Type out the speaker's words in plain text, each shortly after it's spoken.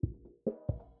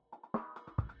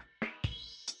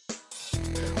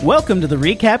Welcome to the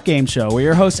Recap Game Show, where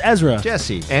your hosts Ezra,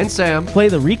 Jesse, and Sam play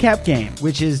the recap game.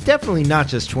 which is definitely not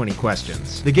just 20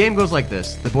 questions. The game goes like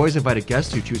this. The boys invite a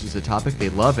guest who chooses a topic they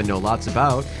love and know lots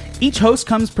about. Each host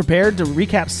comes prepared to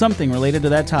recap something related to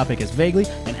that topic as vaguely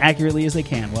and accurately as they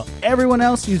can, while everyone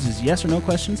else uses yes or no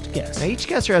questions to guess. Now, each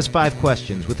guesser has 5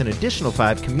 questions, with an additional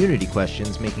 5 community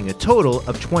questions, making a total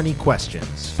of 20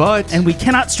 questions. And we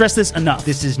cannot stress this enough.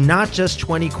 This is not just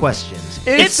 20 questions.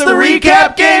 It's the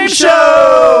Recap Game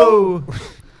Show!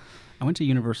 I went to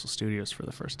Universal Studios for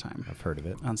the first time. I've heard of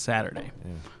it. On Saturday.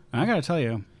 Yeah. And I gotta tell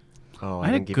you, I had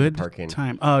a didn't give you good parking.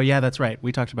 time. Oh yeah, that's right.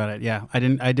 We talked about it. Yeah, I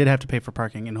did have to pay for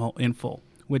parking in full,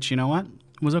 which, you know what,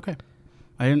 was okay.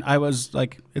 I was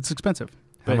like, it's expensive.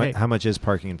 But How much is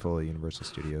parking in full at Universal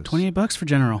Studios? $28 for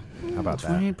general. How about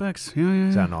that? $28. Yeah.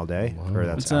 Is that an all day? Wow. Or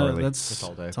that's It's hourly? That's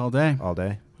all day. It's all day. All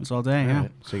day? It's all day, yeah.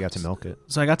 Right. So you got to milk it.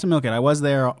 So I got to milk it. I was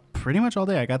there pretty much all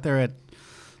day. I got there at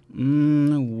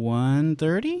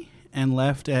 1:30 and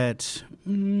left at, I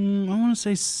want to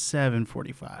say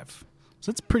 7:45.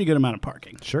 So that's a pretty good amount of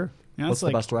parking. Sure. You know, What's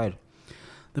the best ride?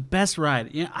 The best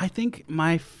ride? Yeah, I think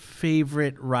my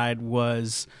favorite ride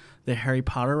was the Harry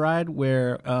Potter ride,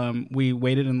 where we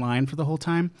waited in line for the whole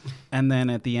time, and then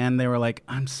at the end they were like,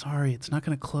 "I'm sorry, it's not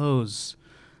going to close."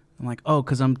 I'm like, "Oh,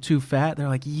 because I'm too fat." They're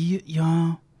like,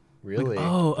 "Yeah." Really? Like,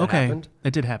 oh, That okay. happened?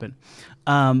 It did happen.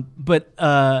 But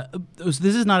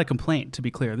this is not a complaint, to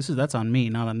be clear. That's on me,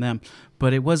 not on them.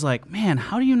 But it was like, man,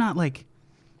 how do you not like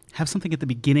have something at the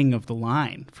beginning of the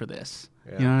line for this?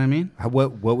 Yeah. You know what I mean?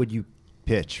 What would you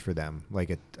pitch for them? Like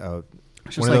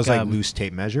Just one of those like, like loose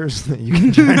tape measures that you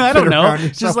can try and I fit don't know. around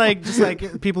Just yourself?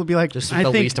 like people would be like, Just I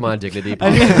the think least amount of dignity I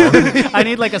possible. need, I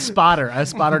need like a spotter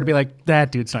to be like,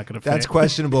 that dude's not going to fit. That's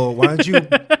questionable. Why don't you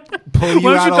pull you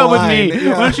Why don't out you of come with line? me?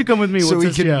 Why don't you come with me? So What's we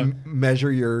this? can Yeah.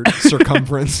 measure your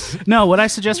circumference. No, what I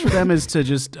suggest for them is to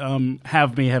just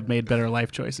have me have made better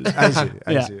life choices. I see.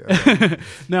 Yeah. Okay.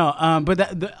 No,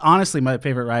 but honestly, my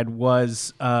favorite ride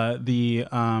was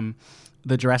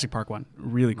the Jurassic Park one.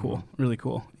 Really cool. Really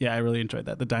cool. Yeah, I really enjoyed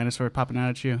that. The dinosaur popping out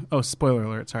at you. Oh, spoiler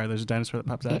alert. Sorry, there's a dinosaur that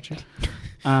pops out at you.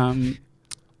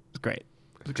 It's great.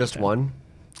 It was a Just good time. one?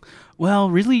 Well,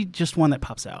 really just one that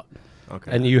pops out.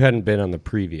 Okay. And you hadn't been on the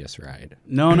previous ride.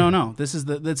 No. That's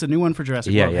a new one for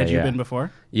Jurassic World. Had you been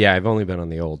before? Yeah, I've only been on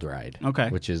the old ride. Okay.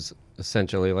 Which is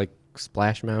essentially like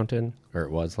Splash Mountain, or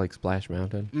it was like Splash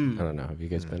Mountain. I don't know. Have you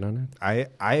guys been on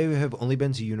it? I have only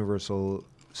been to Universal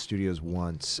Studios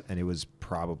once, and it was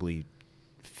probably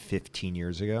 15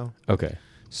 years ago. Okay.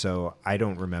 So I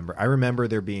don't remember. I remember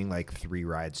there being like 3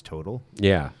 rides total,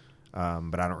 Yeah.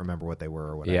 but I don't remember what they were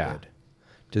or what I Yeah.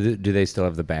 did. Do they still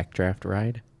have the backdraft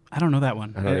ride? I don't know that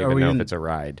one. I don't even know if it's a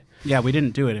ride. Yeah, we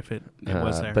didn't do it if it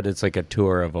was there. But it's like a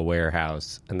tour of a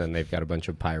warehouse, and then they've got a bunch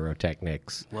of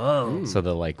pyrotechnics. Whoa. So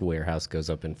the like warehouse goes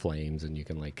up in flames, and you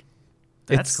can like.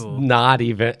 That's it's cool. not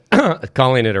even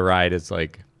calling it a ride. It's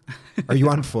like. Are you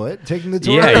on foot taking the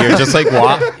tour? Yeah, you're just like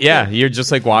you're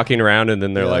just like walking around, and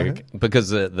then they're like, because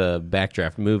the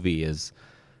Backdraft movie is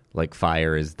like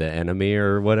fire is the enemy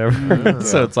or whatever.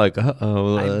 So it's like,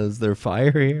 is there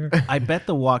fire here? I bet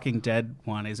the Walking Dead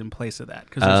one is in place of that,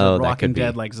 because there's a that Walking could be.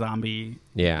 Dead like zombie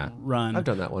Yeah. run. I've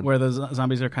done that one. where the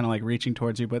zombies are kind of like reaching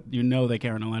towards you, but you know they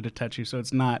aren't allowed to touch you, so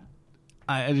it's not.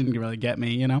 I didn't really get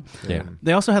me, you know. Yeah.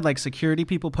 They also had like security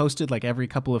people posted like every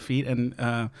couple of feet, and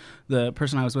the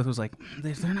person I was with was like,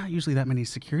 "They're not usually that many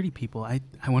security people. I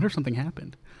wonder if something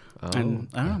happened." And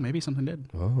I don't know, maybe something did.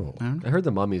 Oh. I don't know. I heard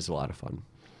the Mummy's a lot of fun.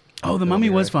 Oh, the Mummy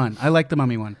was fun. I like the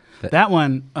Mummy one. That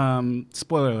one,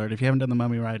 spoiler alert, if you haven't done the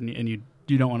Mummy ride and you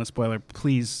don't want a spoiler,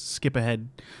 please skip ahead.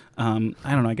 I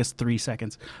don't know, I guess 3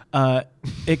 seconds.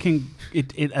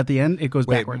 It at the end, it goes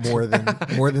Wait, backwards.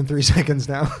 more than 3 seconds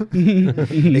now.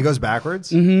 It goes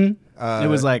backwards. It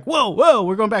was like, whoa,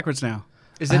 we're going backwards now.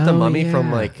 Is it the Oh, Mummy yeah.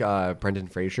 from like Brendan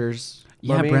Fraser's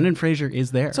Yeah, Mummy? Brendan Fraser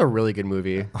is there. It's a really good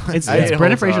movie. It's It Brendan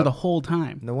holds Fraser up. the whole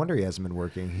time. No wonder he hasn't been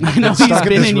working. I know, he's Stuck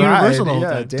been this in ride. Universal the whole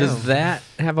Yeah, time. damn. Does that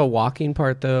have a walking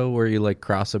part though, where you like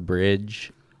cross a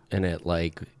bridge and it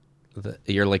like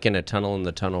you're like in a tunnel and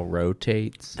the tunnel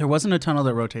rotates? There wasn't a tunnel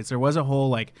that rotates. There was a whole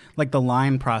like the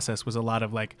line process was a lot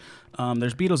of like,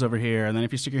 there's beetles over here, and then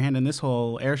if you stick your hand in this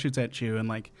hole, air shoots at you, and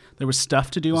like there was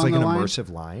stuff to do It's on like the an line.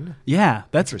 immersive line. Yeah,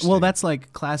 Interesting. that's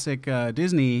like classic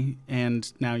Disney,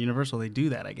 and now Universal. They do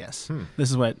that, I guess.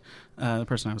 This is what the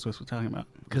person I was with was talking about.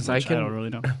 'Cause I I can- don't really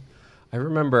know. I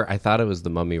remember I thought it was the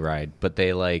Mummy ride, but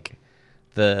they like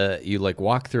you like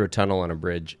walk through a tunnel on a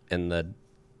bridge, and the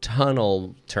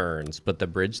tunnel turns, but the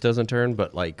bridge doesn't turn.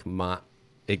 But like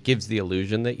it gives the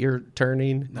illusion that you're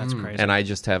turning. That's crazy. And I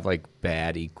just have like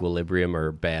bad equilibrium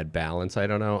or bad balance. I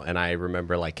don't know. And I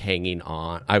remember like hanging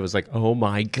on. I was like, oh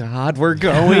my God, we're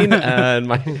going.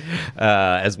 And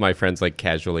as my friends like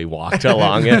casually walked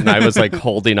along it, and I was like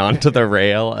holding onto the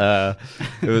rail.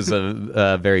 It was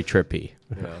a very trippy.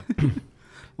 Yeah.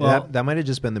 Well, that might have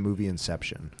just been the movie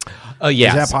Inception. Oh,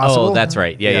 yes. Is that possible? Oh, that's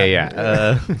right.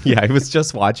 Yeah. I was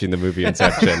just watching the movie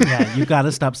Inception. yeah, you got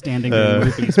to stop standing in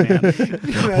movies, man.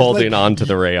 Holding on to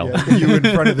the rail. Yeah, you in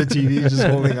front of the TV just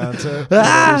holding on to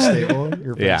the stable.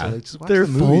 Your friends are like, just watch They're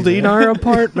the movie, folding man. our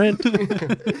apartment.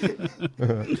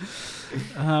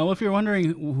 Well, if you're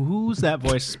wondering who's that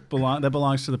voice that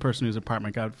belongs to the person whose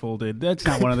apartment got folded, that's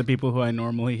not one of the people who I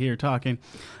normally hear talking.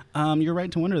 You're right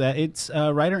to wonder that. It's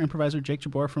writer improviser Jake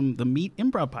Jabbour from the Meet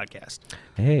Improv podcast.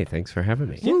 Hey, thanks for having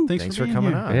me. Yeah, Thanks for being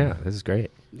coming here. on. Yeah, this is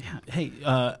great. Yeah. Hey,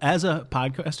 as a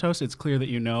podcast host, it's clear that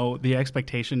you know the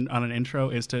expectation on an intro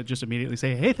is to just immediately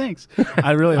say, "Hey, thanks."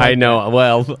 I really like I know.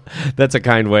 Well, that's a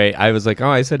kind way. I was like, oh,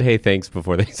 I said, hey, thanks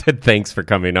before they said thanks for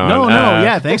coming on. No,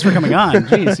 yeah, thanks for coming on.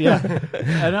 Jeez, yeah.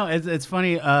 I know, it's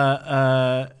funny.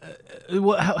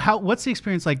 What's the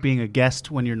experience like being a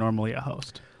guest when you're normally a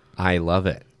host? I love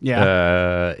it.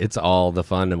 Yeah. It's all the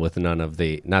fun and with none of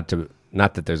the, not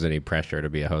that there's any pressure to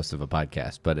be a host of a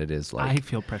podcast, but it is I like,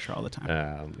 feel pressure all the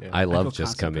time. I I feel love just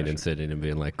constant coming pressure. and sitting and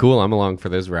being like, cool, I'm along for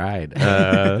this ride.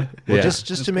 Well, Yeah.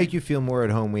 just to make you feel more at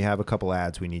home, we have a couple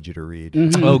ads we need you to read.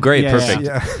 Oh, great. Yeah, Perfect.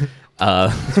 Yeah.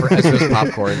 For Ezra's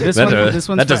popcorn. This That, one- this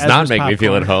one's that for does not Ezra's make me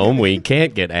feel at popcorn. home. We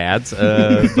can't get ads,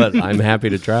 but I'm happy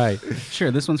to try. Sure,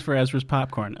 this one's for Ezra's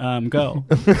popcorn. Go.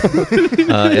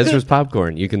 Ezra's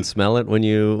popcorn. You can smell it when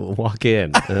you walk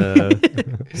in.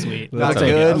 Sweet. Not I'll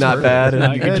take good, it. not bad.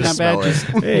 Not You can good, just not bad. smell it.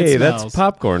 Just, Hey, it that's smells.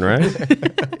 popcorn, right?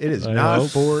 It is I not hope.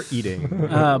 for eating.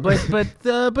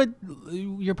 But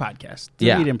your podcast, the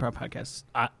Yeah. Meet Improv podcast,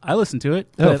 I listen to it.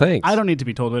 Oh, but thanks. I don't need to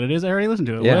be told what it is. I already listened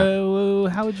to it. Yeah.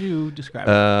 How would you describe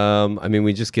it? I mean,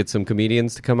 we just get some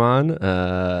comedians to come on,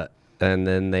 and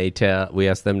then we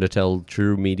ask them to tell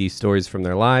true meaty stories from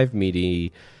their life,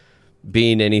 meaty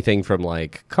being anything from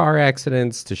like car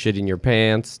accidents to shitting your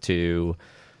pants to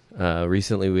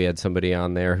recently we had somebody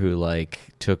on there who like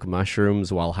took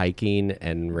mushrooms while hiking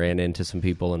and ran into some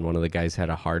people, and one of the guys had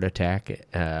a heart attack.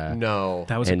 No.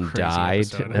 That was a and crazy died.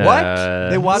 episode. What?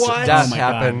 They watched What? death Oh my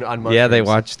happen God. on mushrooms. Yeah, they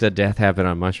watched a death happen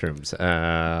on mushrooms.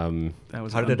 That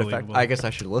was How did it affect? unbelievable. I guess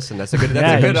I should listen. That's a good.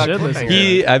 Yeah, That's a you good. should listen.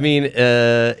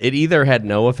 cliffhanger. It either had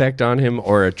no effect on him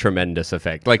or a tremendous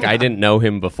effect. Like I didn't know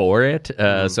him before it,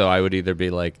 so I would either be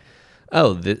like,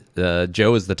 "Oh,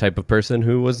 Joe is the type of person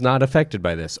who was not affected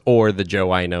by this," or the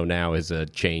Joe I know now is a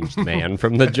changed man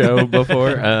from the Joe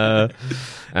before. And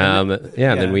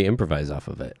then we improvise off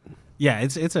of it. Yeah,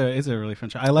 it's a really fun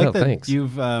show. I like that thanks.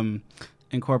 you've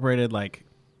incorporated like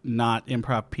not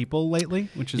improv people lately,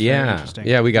 which is very Yeah, interesting.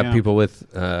 yeah, we got people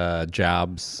with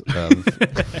jobs.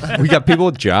 We got people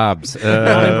with jobs.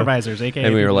 Not improvisers, aka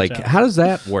And we were people like, with how does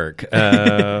that work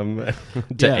to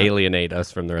Yeah. alienate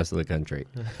us from the rest of the country?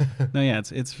 No, yeah,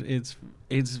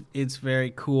 it's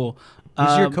very cool.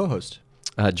 Who's your co-host?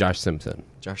 Josh Simpson.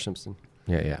 Josh Simpson.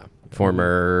 Yeah.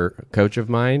 Former coach of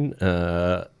mine,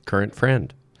 current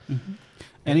friend.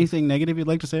 Anything negative you'd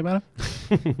like to say about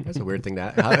him? That's a weird thing to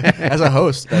as a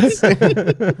host. That's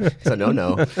it's a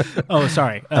no. Oh,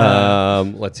 sorry.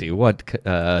 Let's see.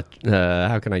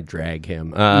 How can I drag him?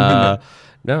 No,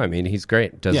 I mean, he's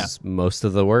great. Does most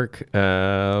of the work.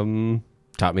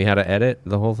 Taught me how to edit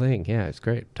the whole thing. Yeah, it's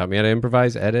great. Taught me how to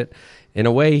improvise, edit. In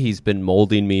a way, he's been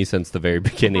molding me since the very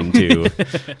beginning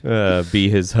to be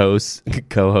his host,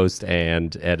 co-host,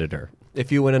 and editor. If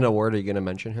you win an award, are you going to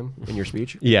mention him in your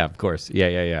speech? Yeah, of course.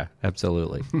 Yeah.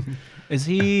 Absolutely. Is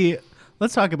he?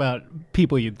 Let's talk about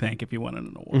people you'd thank if you won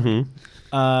an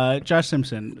award. Josh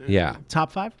Simpson. Yeah.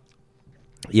 Top 5?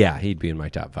 Yeah, he'd be in my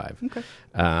top 5. Okay.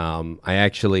 I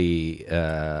actually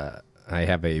I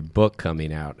have a book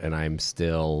coming out, and I'm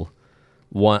still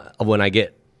when I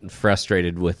get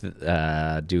frustrated with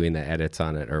doing the edits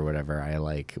on it or whatever, I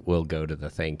will go to the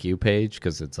thank you page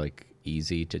because it's like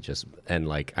easy to just and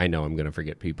like I know I'm gonna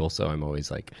forget people, so I'm always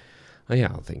like, oh yeah,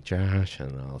 I'll thank Josh,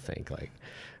 and I'll thank like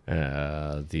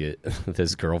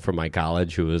this girl from my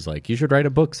college who was like, you should write a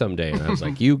book someday, and I was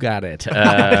like, you got it.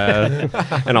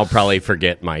 And I'll probably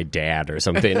forget my dad or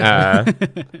something.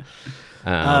 The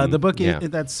book yeah.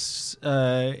 that's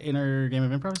Inner Game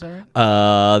of Improv, is that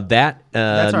right?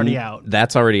 That's already out.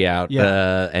 That's already out.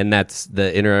 Yeah. And that's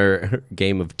the Inner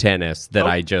Game of Tennis that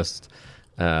I just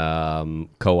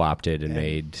co-opted and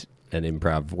made an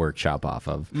improv workshop off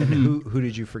of. And who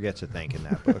did you forget to thank in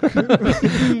that book?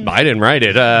 I didn't write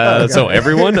it, so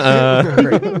everyone.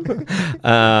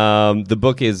 The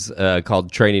book is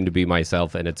called Training to Be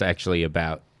Myself, and it's actually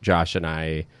about Josh and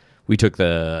I. We took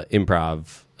the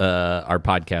improv, our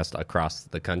podcast, across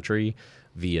the country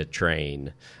via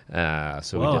train.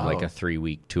 So we did like a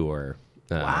 3-week tour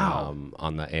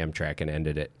on the Amtrak and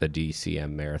ended at the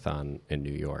DCM Marathon in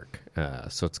New York.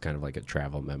 So it's kind of like a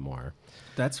travel memoir.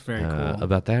 That's very cool.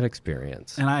 About that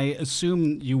experience. And I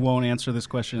assume you won't answer this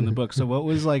question in the book. So what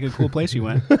was like a cool place you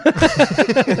went?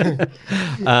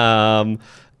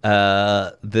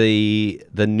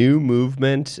 The New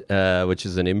Movement, which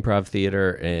is an improv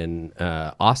theater in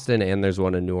Austin, and there's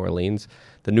one in New Orleans.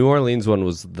 The New Orleans one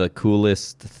was the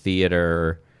coolest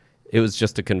theater. It was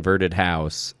just a converted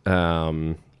house.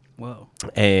 Whoa.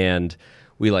 And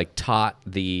we like taught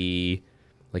you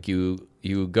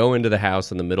go into the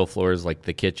house and the middle floor is like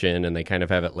the kitchen, and they kind of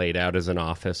have it laid out as an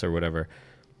office or whatever.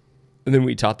 And then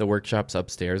we taught the workshops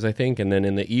upstairs, I think. And then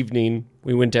in the evening,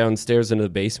 we went downstairs into the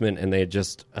basement, and they had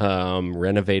just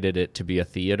renovated it to be a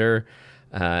theater.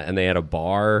 And they had a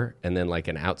bar and then like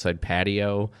an outside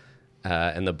patio.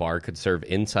 And the bar could serve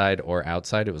inside or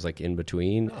outside. It was like in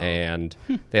between. And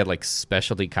they had like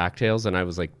specialty cocktails. And I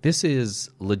was like, this is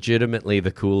legitimately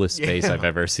the coolest space I've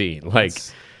ever seen. Like,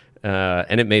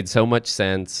 and it made so much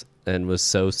sense and was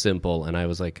so simple. And I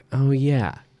was like, oh,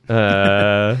 yeah.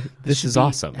 This is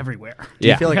awesome. Everywhere. Do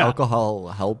you feel like alcohol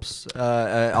helps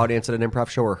an audience at an improv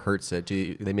show or hurts it?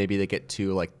 Maybe they get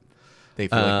too like they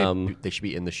feel like they should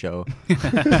be in the show?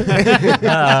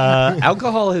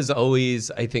 Alcohol has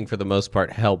always, I think, for the most part,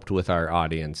 helped with our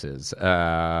audiences.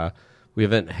 We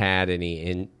haven't had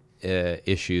any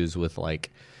issues with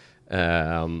like.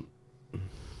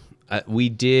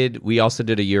 We also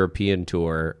did a European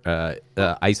tour,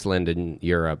 Iceland and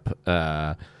Europe.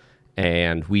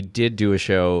 And we did do a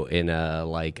show in a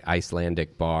like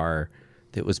Icelandic bar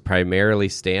that was primarily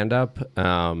stand-up.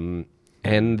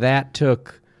 And that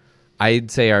took, I'd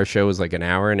say our show was like an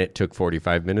hour, and it took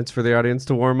 45 minutes for the audience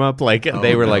to warm up. Like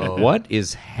they were like, what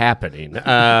is happening?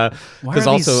 Why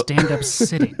are these stand-up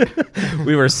sitting?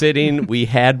 We were sitting, we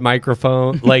had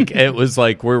microphone. Like it was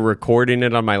like we're recording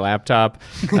it on my laptop,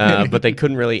 but they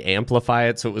couldn't really amplify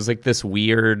it. So it was like this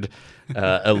weird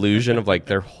illusion of like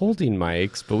they're holding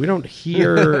mics, but we don't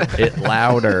hear it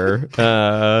louder.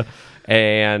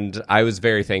 And I was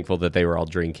very thankful that they were all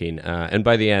drinking. And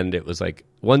by the end, it was like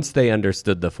once they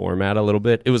understood the format a little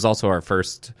bit, it was also our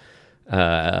first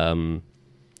live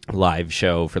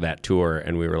show for that tour,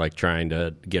 and we were like trying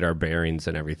to get our bearings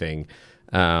and everything.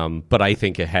 But I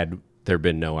think had there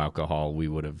been no alcohol, we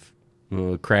would have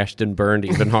crashed and burned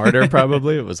even harder.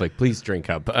 Probably. It was like, please drink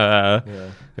up. I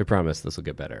promise this will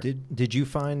get better. Did you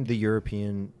find the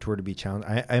European tour to be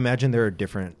challenging? I imagine there are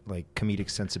different like comedic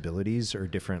sensibilities or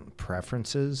different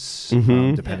preferences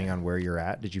depending on where you're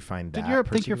at. Did you find that? Did Europe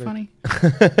think you're funny?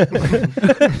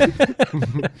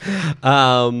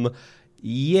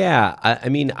 Yeah. I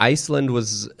mean, Iceland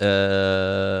was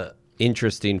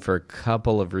interesting for a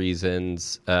couple of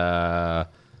reasons.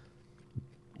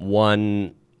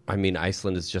 One, I mean,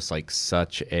 Iceland is just like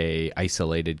such a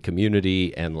isolated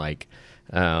community, and like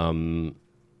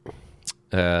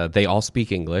they all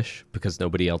speak English because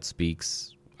nobody else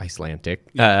speaks Icelandic,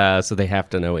 so they have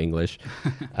to know English.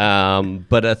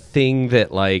 But a thing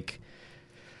that like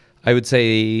I would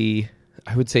say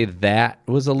that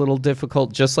was a little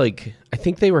difficult. Just like I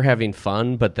think they were having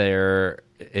fun, but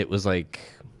it was like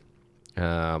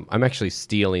I'm actually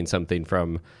stealing something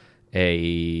from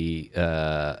like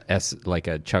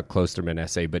a Chuck Klosterman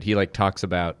essay, but he like talks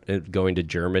about going to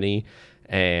Germany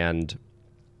and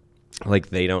like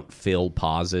they don't fill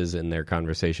pauses in their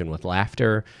conversation with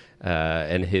laughter,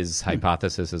 and his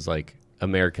hypothesis is like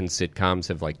American sitcoms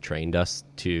have like trained us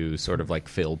to sort of like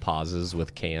fill pauses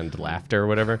with canned laughter or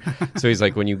whatever. So he's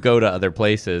like, when you go to other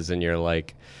places and you're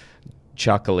like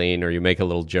chuckling or you make a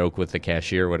little joke with the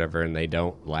cashier or whatever and they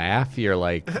don't laugh, you're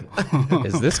like,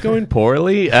 is this going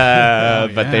poorly?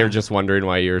 But they're just wondering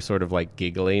why you're sort of like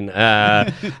giggling.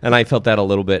 And I felt that a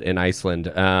little bit in Iceland.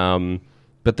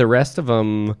 But the rest of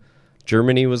them,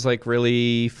 Germany was like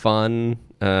really fun.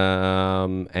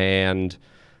 And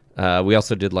we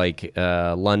also did like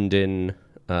London,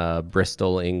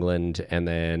 Bristol, England, and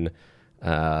then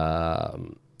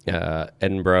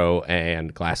Edinburgh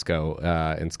and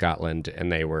Glasgow in Scotland,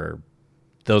 and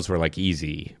those were like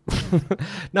easy.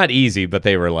 Not easy, but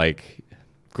they were like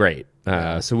great.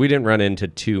 So we didn't run into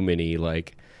too many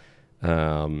like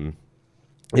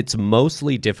it's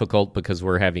mostly difficult because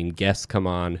we're having guests come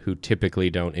on who typically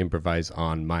don't improvise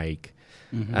on mic.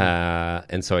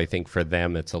 And so I think for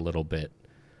them, it's a little bit,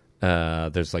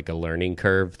 there's like a learning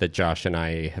curve that Josh and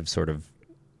I have sort of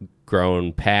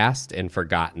grown past and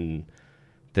forgotten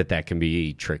that can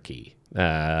be tricky.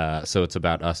 So it's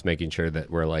about us making sure that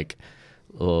we're like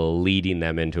leading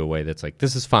them into a way that's like,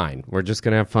 this is fine. We're just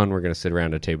going to have fun. We're going to sit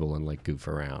around a table and like goof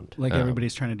around. Like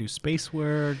everybody's trying to do space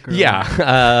work? Or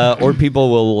yeah. Or people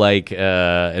will like,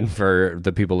 and for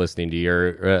the people listening to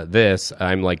your, this,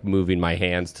 I'm like moving my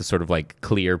hands to sort of like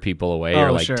clear people away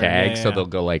or like tag. So they'll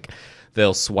go like,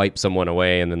 they'll swipe someone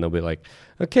away and then they'll be like,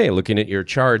 okay, looking at your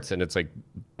charts. And it's like,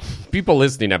 people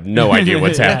listening have no idea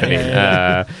what's happening.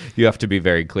 You have to be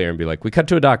very clear and be like, we cut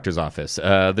to a doctor's office.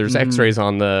 There's x-rays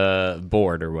on the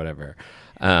board or whatever.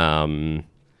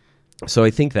 So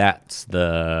I think that's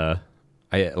I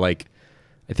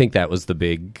think that was the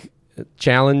big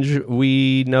challenge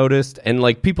we noticed. And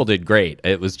like people did great.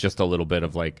 It was just a little bit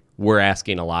of like, we're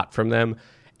asking a lot from them.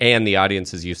 And the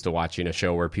audience is used to watching a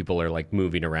show where people are like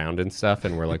moving around and stuff.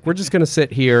 And we're like, we're just going to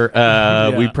sit here.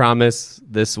 We promise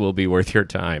this will be worth your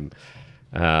time.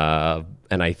 And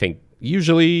I think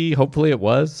usually, hopefully it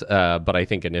was. But I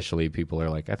think initially people are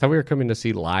like, I thought we were coming to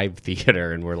see live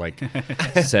theater. And we're like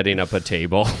setting up a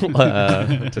table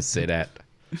to sit at.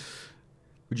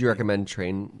 Would you recommend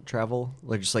train travel?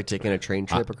 Like just like taking a train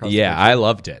trip across the country? Yeah, I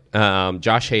loved it.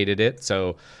 Josh hated it.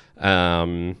 So...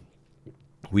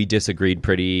 we disagreed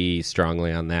pretty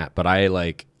strongly on that, but I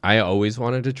always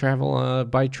wanted to travel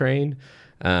by train.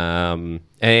 And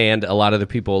a lot of the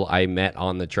people I met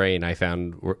on the train, I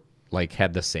found were like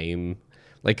had the same,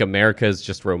 like America's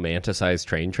just romanticized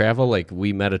train travel. Like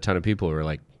we met a ton of people who were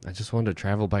like, I just wanted to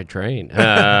travel by train.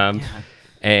 And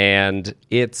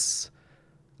it's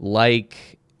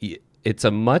like, it's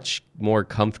a much more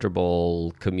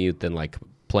comfortable commute than like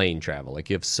plane travel. Like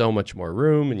you have so much more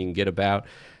room and you can get about.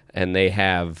 And they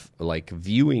have like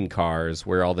viewing cars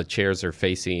where all the chairs are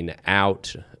facing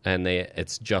out and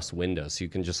it's just windows. So you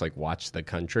can just like watch the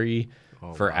country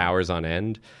for hours on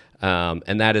end.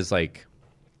 And that is like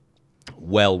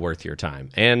well worth your time.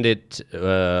 And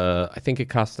I think it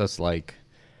cost us like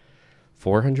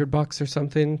 $400 or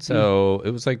something. So it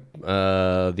was like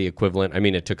the equivalent. I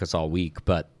mean, it took us all week,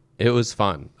 but it was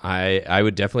fun. I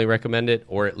would definitely recommend it,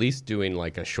 or at least doing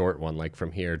like a short one, like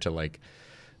from here to like,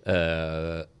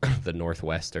 the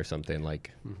Northwest or something.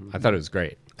 Like I thought it was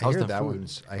great. I hear that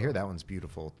one's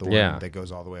beautiful. The one that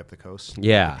goes all the way up the coast.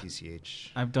 Yeah. The PCH.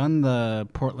 I've done the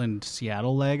Portland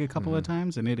Seattle leg a couple of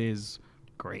times and it is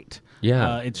great.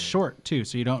 Yeah. It's short too,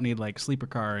 so you don't need like sleeper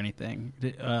car or anything.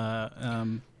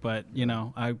 But you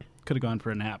know, I could have gone for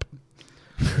a nap.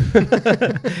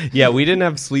 Yeah, we didn't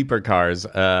have sleeper cars.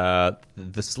 The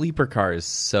sleeper car is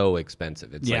so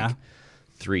expensive. It's like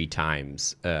 3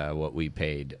 times what we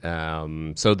paid.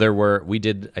 So we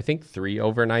did, I think, 3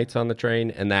 overnights on the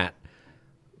train, and that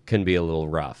can be a little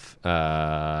rough.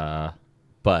 But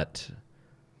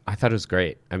I thought it was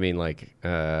great. I mean, like,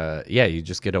 you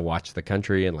just get to watch the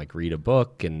country and like read a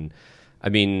book. And I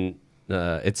mean,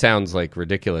 it sounds like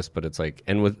ridiculous, but it's like,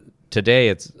 and with today,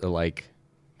 it's like,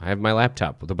 I have my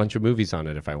laptop with a bunch of movies on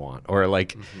it if I want, or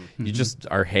like you just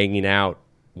are hanging out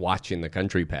watching the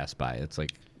country pass by. It's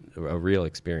like a real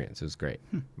experience. It was great.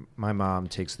 My mom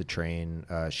takes the train.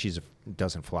 She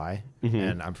doesn't fly,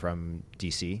 and I'm from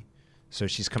DC, so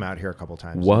she's come out here a couple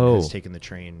times. Whoa! And has taken the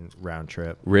train round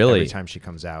trip. Really? Every time she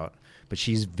comes out, but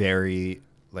she's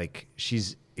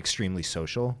she's extremely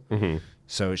social.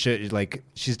 So she's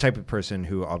the type of person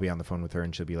who I'll be on the phone with her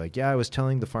and she'll be like, yeah, I was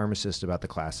telling the pharmacist about the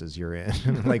classes you're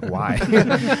in. Like, why?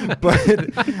 But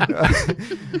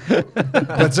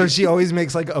so she always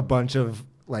makes like a bunch of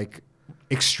like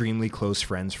extremely close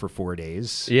friends for 4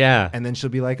 days. Yeah. And then she'll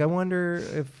be like, I wonder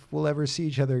if we'll ever see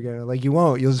each other again. Like, you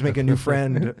won't. You'll just make a new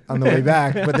friend on the way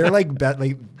back. But they're like,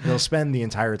 they'll spend the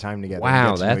entire time together.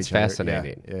 Wow, that's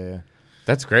fascinating. Yeah.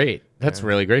 That's great. That's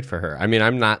really great for her. I mean,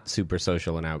 I'm not super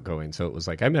social and outgoing, so it was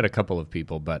like I met a couple of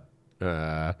people, but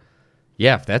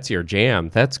if that's your jam,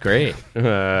 that's great.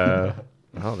 Oh,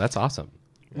 that's awesome.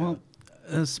 Well,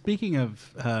 speaking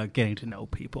of getting to know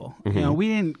people, you know, we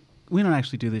don't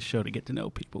actually do this show to get to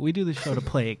know people. We do this show to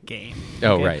play a game.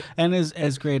 Oh, right. And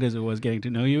as great as it was getting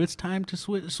to know you, it's time to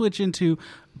switch into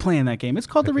playing that game. It's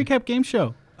called the Recap Game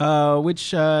Show,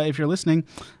 which if you're listening,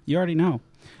 you already know.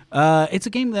 It's a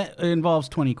game that involves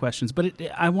 20 questions, but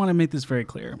I want to make this very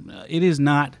clear. It is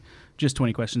not just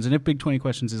 20 questions. And if Big 20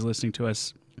 Questions is listening to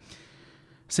us,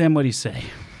 Sam, what do you say?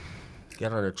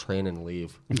 Get on a train and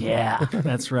leave. Yeah,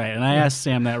 that's right. And I asked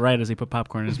Sam that right as he put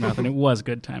popcorn in his mouth, and it was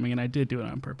good timing, and I did do it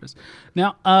on purpose.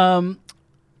 Now,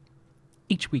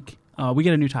 each week, we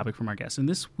get a new topic from our guests. And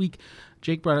this week,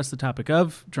 Jake brought us the topic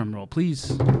of, drum roll,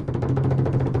 please,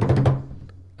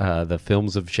 the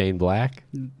films of Shane Black.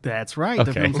 That's right.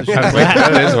 The Okay, films of I Shane was like,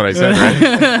 Black. that is what I said,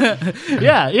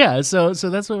 right? Yeah. So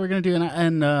that's what we're gonna do.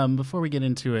 And before we get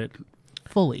into it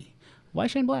fully, why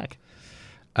Shane Black?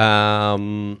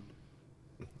 Well,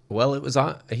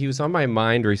 he was on my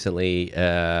mind recently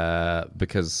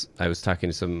because I was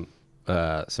talking to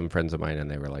some friends of mine,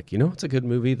 and they were like, it's a good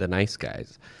movie, The Nice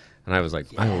Guys. And I was like,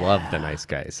 I love The Nice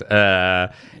Guys.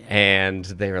 And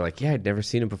they were like, yeah, I'd never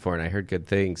seen it before, and I heard good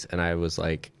things. And I was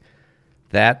like,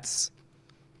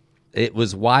 it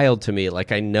was wild to me.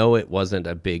 Like, I know it wasn't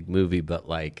a big movie, but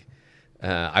like,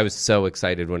 I was so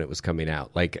excited when it was coming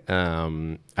out. Like,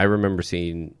 I remember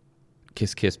seeing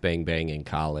Kiss Kiss Bang Bang in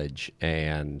college,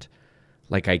 and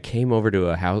like I came over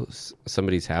to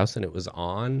somebody's house, and it was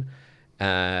on,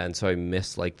 and so I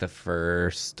missed like the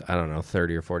first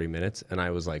 30 or 40 minutes, and I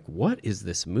was like, what is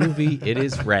this movie? It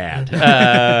is rad.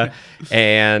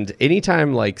 And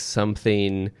anytime like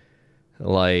something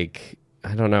like,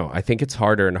 I don't know, I think it's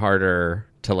harder and harder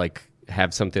to like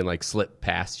have something like slip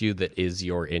past you that is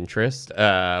your interest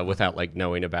without like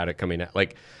knowing about it coming out.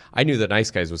 Like, I knew The Nice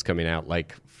Guys was coming out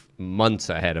like months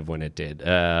ahead of when it did.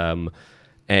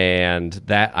 And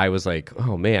that I was like,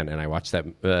 oh man. And I watched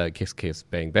that Kiss Kiss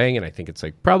Bang Bang, and I think it's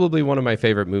like probably one of my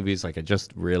favorite movies. Like, I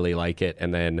just really like it.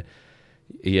 And then,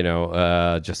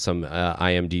 just some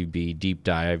IMDb deep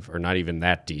dive, or not even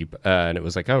that deep. And it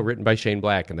was like, oh, written by Shane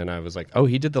Black. And then I was like, oh,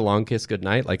 he did The Long Kiss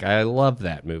Goodnight. Like, I love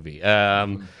that movie.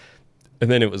 And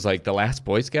then it was like The Last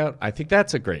Boy Scout. I think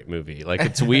that's a great movie. Like,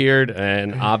 it's weird,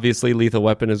 and obviously Lethal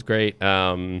Weapon is great.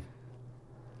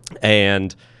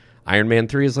 And Iron Man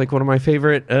 3 is like one of my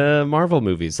favorite Marvel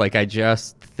movies. Like, I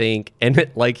just think, and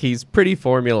he's pretty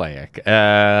formulaic.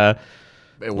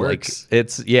 It works. Like,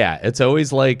 it's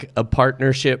always like a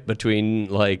partnership between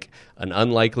like an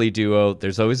unlikely duo.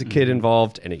 There's always a kid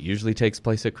involved, and it usually takes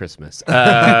place at Christmas.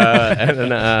 But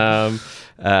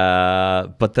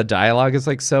the dialogue is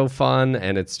like so fun,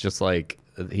 and it's just like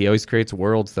he always creates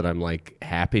worlds that I'm like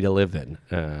happy to live in.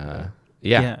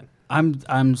 Yeah.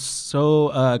 I'm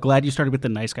so glad you started with The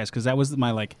Nice Guys, because that was my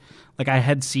like I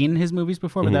had seen his movies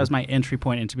before, but that was my entry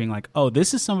point into being like, oh,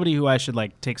 this is somebody who I should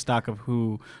like take stock of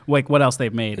what else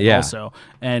they've made also.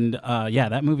 And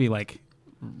that movie like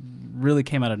really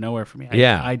came out of nowhere for me.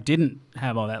 I didn't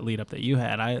have all that lead up that you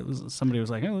had. Somebody was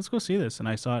like, hey, let's go see this, and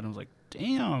I saw it and I was like,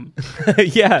 damn.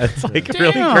 Yeah, it's like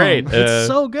really great. It's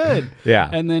so good. Yeah.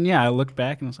 And then I looked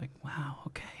back and I was like, wow,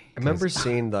 okay. I remember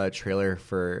seeing the trailer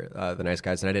for The Nice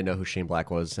Guys, and I didn't know who Shane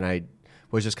Black was, and I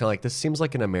was just kind of like, this seems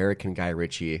like an American Guy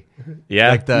Ritchie. Yeah.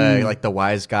 Like the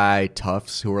wise guy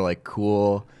toughs who are like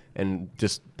cool and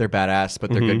just they're badass,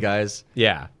 but they're good guys.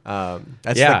 Yeah.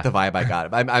 That's like the vibe I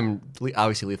got. I'm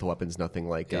obviously Lethal Weapon's nothing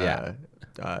like Guy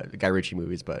Ritchie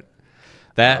movies, but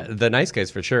The Nice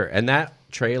Guys for sure. And that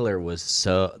trailer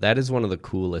that is one of the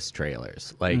coolest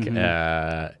trailers. Like,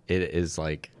 it is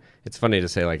like, it's funny to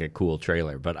say like a cool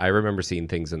trailer, but I remember seeing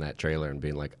things in that trailer and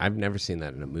being like, I've never seen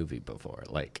that in a movie before.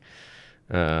 Like,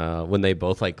 when they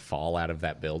both like fall out of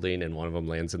that building and one of them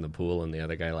lands in the pool and the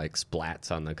other guy like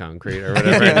splats on the concrete or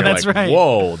whatever. And you're That's like, right.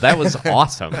 whoa, that was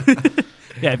awesome.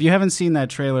 Yeah, if you haven't seen that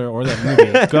trailer or that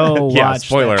movie, go watch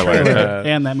spoiler that alert. trailer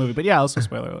and that movie. But yeah, also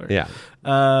spoiler alert. Yeah.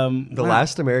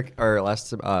 last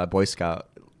Boy Scout.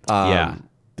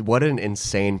 What an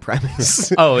insane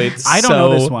premise. Oh, it's I don't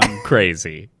know this one.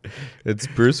 Crazy. It's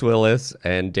Bruce Willis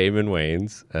and Damon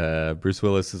Wayans. Bruce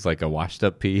Willis is like a washed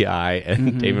up PI,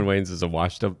 and Damon Wayans is a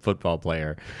washed up football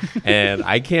player. And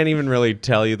I can't even really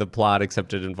tell you the plot,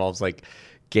 except it involves like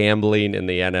gambling in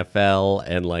the NFL,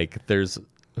 and like there's.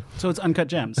 So it's Uncut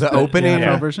Gems. The opening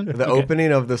version. The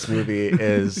opening of this movie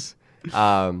is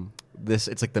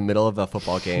it's like the middle of the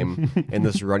football game, and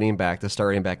the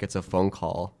starting back gets a phone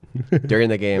call during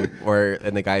the game,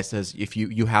 and the guy says, if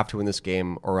you have to win this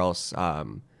game or else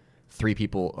 3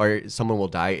 people or someone will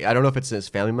die. I don't know if it's his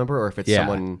family member or if it's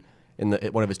someone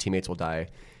one of his teammates will die.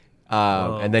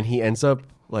 And then he ends up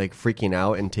like freaking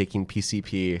out and taking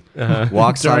PCP.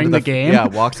 Walks During onto the game? Yeah,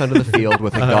 walks onto the field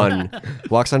with a gun.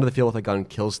 Walks onto the field with a gun,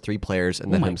 kills 3 players,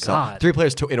 and then my himself. God. 3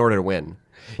 players in order to win.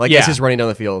 Like as he's running down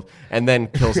the field, and then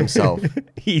kills himself.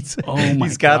 He's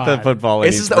my got the God. football, and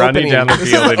This he's is the running opening. down the This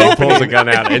is field, the and he pulls a gun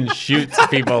out and shoots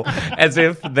people as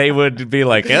if they would be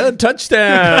like,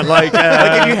 touchdown. Like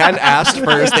Like if you hadn't asked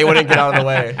first, they wouldn't get out of the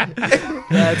way.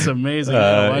 That's amazing. I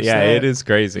gotta watch that. it is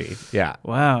crazy. Yeah.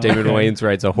 Wow, David okay. Wayans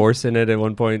rides a horse in it at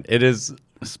one point. It is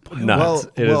nuts.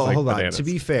 It is like hold bananas. on. To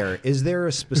be fair, is there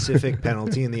a specific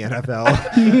penalty in the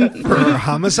NFL for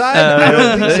homicide? I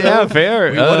don't think so. Yeah,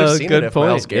 fair. We would have seen good it if point.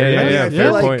 Miles Garrett- Yeah, I mean, yeah, I fair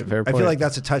feel like, point. Fair I point. feel like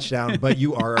that's a touchdown, but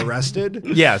you are arrested.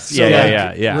 Yes. So,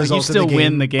 Yeah. result You of still the game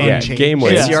win the game. Yeah, unchanged. game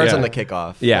Six wins. yards Yeah. on the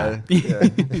kickoff. Yeah.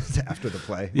 After the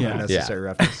play. Yeah. Unnecessary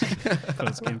roughness.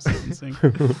 Post-game sentencing.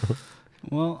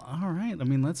 Well, all right. I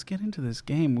mean, let's get into this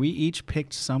game. We each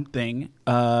picked something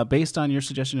based on your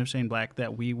suggestion of Shane Black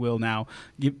that we will now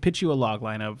pitch you a log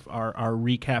line of our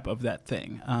recap of that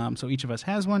thing. So each of us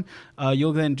has one.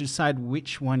 You'll then decide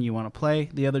which one you want to play.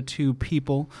 The other two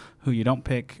people who you don't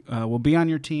pick will be on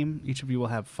your team. Each of you will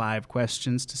have 5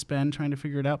 questions to spend trying to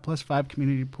figure it out, plus 5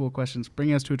 community pool questions,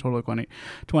 bringing us to a total of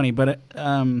 20. But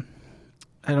I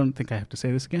don't think I have to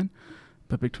say this again.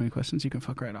 But big 20 questions, you can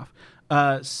fuck right off.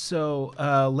 So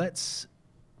let's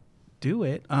do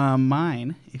it.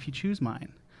 Mine, if you choose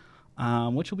mine,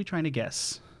 what you'll be trying to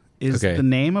guess is the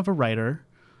name of a writer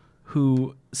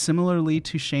who, similarly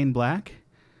to Shane Black,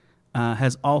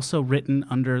 has also written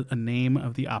under a name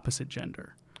of the opposite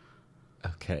gender.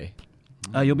 Okay.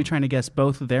 You'll be trying to guess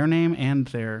both their name and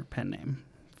their pen name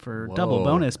for double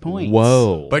bonus points.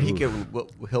 Whoa. But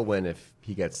he'll win if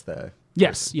he gets the...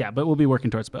 Yes, yeah, but we'll be working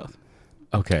towards both.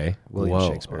 Okay. William Whoa.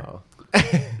 Shakespeare. Wow.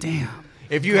 Damn.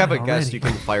 If you haven't guessed, already. you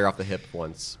can fire off the hip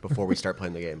once before we start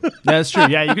playing the game. That's true.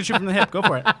 Yeah, you can shoot from the hip. Go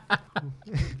for it.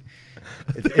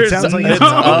 It sounds like it's it's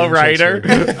a writer.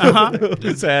 Shakespeare.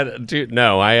 Just had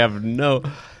no, I have no.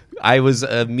 I was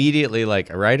immediately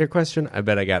like, a writer question? I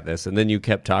bet I got this. And then you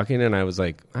kept talking, and I was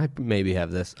like, I maybe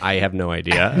have this. I have no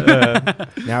idea.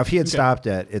 Now, if he had stopped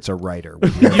at "it's a writer,"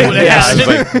 Yeah, I was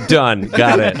like, done.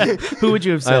 Got it. Who would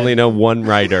you have said? I only know one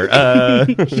writer.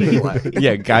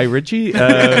 Yeah, Guy Ritchie.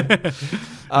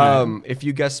 If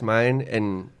you guess mine,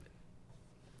 and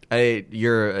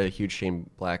you're a huge Shane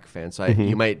Black fan, so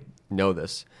you might know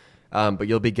this, but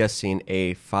you'll be guessing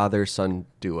a father-son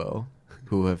duo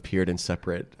who have appeared in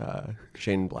separate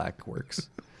Shane Black works.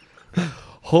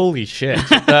 Holy shit.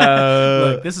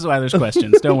 Look, this is why there's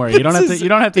questions. Don't worry. You don't have to. You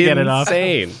don't have to get it off.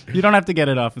 Insane. You don't have to get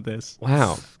it off of this.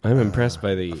 Wow. I'm impressed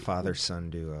by the father-son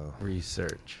duo.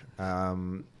 research.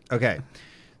 Okay.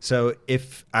 So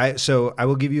I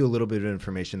will give you a little bit of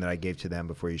information that I gave to them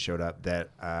before you showed up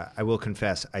that I will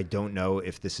confess I don't know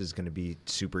if this is going to be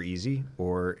super easy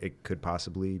or it could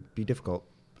possibly be difficult.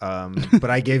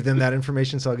 But I gave them that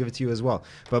information, so I'll give it to you as well.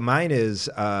 But mine is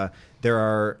there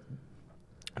are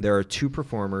 2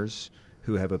 performers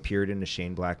who have appeared in a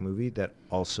Shane Black movie that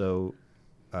also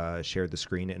shared the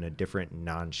screen in a different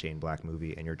non-Shane Black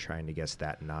movie, and you're trying to guess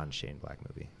that non-Shane Black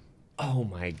movie. Oh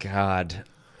my God.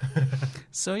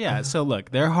 So yeah. So look,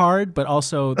 they're hard, but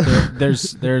also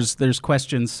there's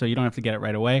questions, so you don't have to get it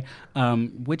right away.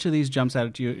 Which of these jumps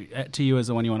out to you as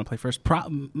the one you want to play first?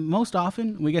 Most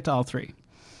often, we get to all 3.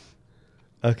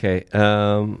 Okay.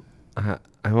 I'm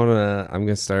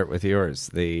gonna start with yours.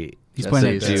 He's That's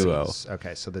pointing the at this. duo.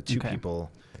 Okay, so the 2 Okay. people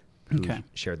who Okay.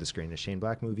 shared the screen in a Shane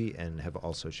Black movie and have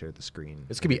also shared the screen.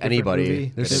 This could in be a different anybody.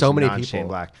 movie There's that is so many non-Shane people.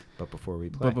 Black. But before we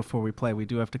play, But before we play, we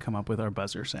do have to come up with our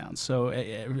buzzer sounds. So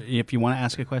if you want to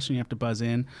ask a question, you have to buzz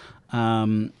in.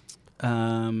 I'm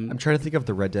trying to think of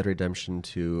the Red Dead Redemption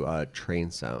 2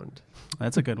 train sound.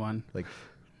 That's a good one. Like,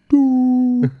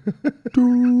 That's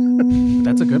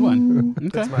a good one. Okay.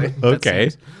 That's mine. Okay.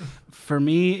 For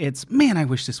me, it's, man, I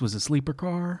wish this was a sleeper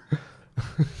car.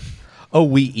 Oh,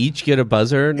 we each get a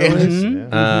buzzer noise?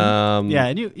 Yeah,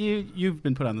 and you've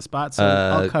been put on the spot, so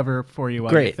I'll cover for you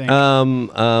while you Great. think.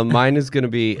 Mine is going to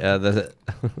be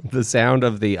the sound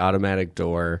of the automatic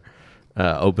door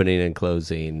opening and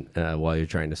closing while you're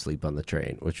trying to sleep on the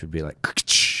train, which would be like.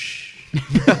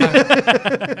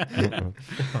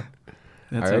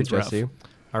 That all right, sounds rough. Jesse.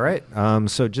 all right.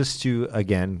 So just to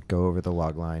again go over the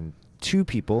log line, 2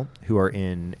 people who are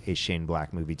in a Shane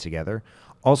Black movie together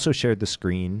also shared the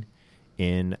screen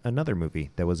in another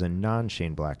movie that was a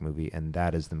non-Shane Black movie, and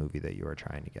that is the movie that you are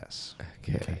trying to guess.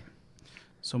 Okay.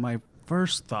 So my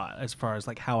first thought, as far as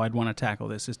like how I'd want to tackle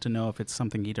this, is to know if it's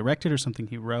something he directed or something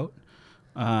he wrote,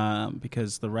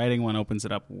 because the writing one opens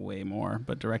it up way more,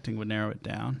 but directing would narrow it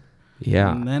down.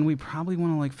 Yeah. And then we probably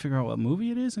want to like figure out what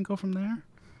movie it is and go from there.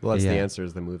 Well, that's Yeah. the answer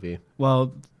is the movie.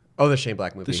 Well, Oh, the Shane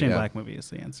Black movie. the Shane yeah. Black movie is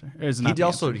the answer. Or is it not He the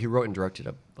also answer? he wrote and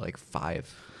directed like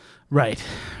 5. Right.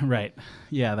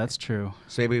 Yeah, that's true.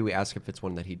 So maybe we ask if it's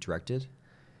one that he directed,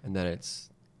 and then it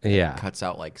Yeah. cuts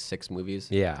out like 6 movies.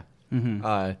 Yeah.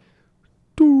 Uh,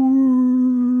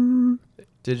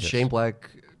 did Shane Black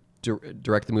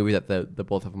direct the movie that the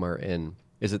both of them are in?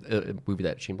 Is it a movie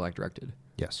that Shane Black directed?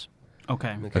 Yes.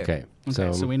 Okay. Okay.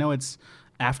 So we know it's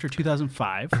after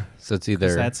 2005. So it's 'Cause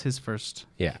either that's his first.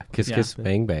 yeah, Kiss Yeah. Kiss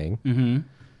Bang Bang, Mm-hmm.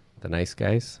 The Nice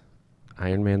Guys,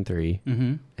 Iron Man 3,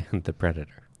 Mm-hmm. and The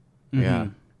Predator. Yeah.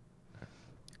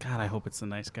 God, I hope it's the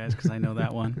Nice Guys because I know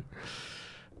that one.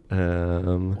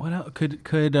 Um, What else?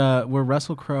 Could were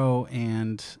Russell Crowe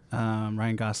and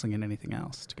Ryan Gosling in anything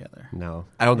else together? No,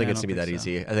 I don't think Yeah, it's I gonna be don't that think so.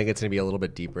 easy. I think it's gonna be a little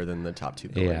bit deeper than the top two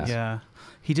villains. Yeah,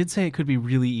 he did say it could be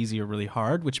really easy or really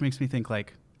hard, which makes me think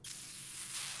like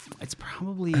it's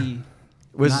probably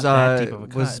Was not that deep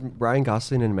of a was cut. Ryan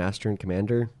Gosling in Master and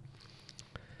Commander?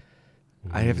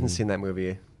 I haven't seen that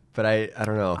movie, but I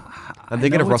don't know. I'm I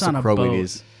thinking know of it's on Russell a Crowe boat.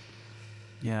 movies.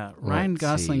 Yeah, Ryan Let's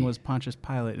Gosling see. was Pontius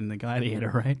Pilate in The Gladiator,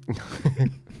 right?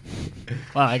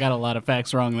 Wow, I got a lot of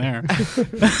facts wrong there.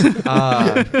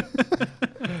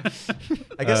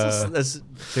 I guess let's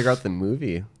figure out the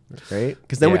movie, right?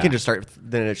 Because then we Yeah. can just start.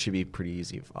 Then it should be pretty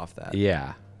easy off that.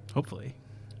 yeah. Hopefully,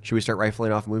 Should we start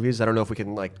rifling off movies? I don't know if we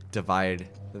can like divide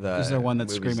the. Is there one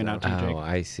that's movies screaming now. out to you, Jake? Oh,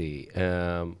 I see.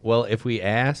 Well, if we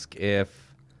ask if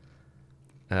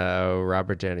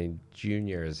Robert Downey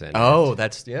Jr. is in Oh, it,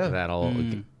 that's that'll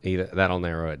that'll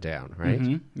narrow it down, right?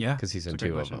 Mhm. Yeah, Because he's in it's a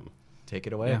great two of question. them. Take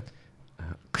it away.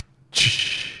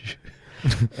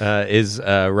 Yeah. Is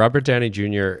Robert Downey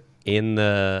Jr. in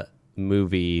the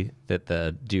movie that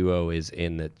the duo is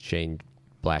in that Shane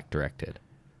Black directed?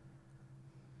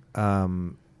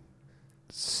 What?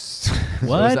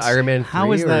 was it Iron Man How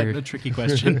 3 is that or- a tricky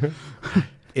question?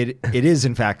 It is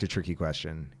in fact a tricky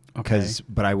question. Okay.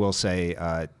 But I will say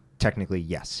technically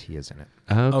yes, he is in it.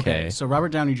 Okay. So Robert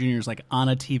Downey Jr. is like on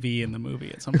a TV in the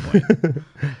movie at some point,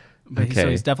 but so Okay.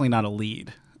 he's definitely not a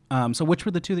lead. So which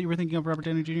were the two that you were thinking of, Robert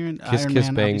Downey Jr. and Kiss Iron Kiss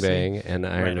Man, Bang obviously? Bang and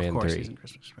Iron Right, Man of course 3. he's in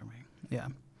Christmas Bang Bang. Yeah,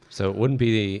 So it wouldn't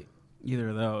be either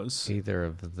of those. either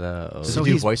of those. So So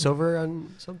do he's- voiceover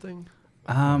on something?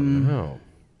 no.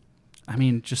 I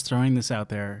mean, just throwing this out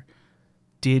there,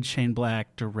 did Shane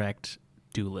Black direct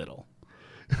Doolittle?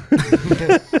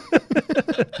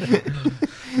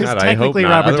 God, I hope Technically,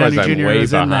 not. Robert Otherwise, Downey I'm Jr. way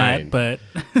is in behind. that,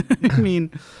 but I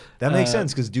mean, That makes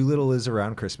sense because Doolittle is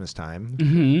around Christmas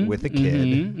time with a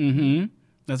kid.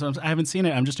 That's what I haven't seen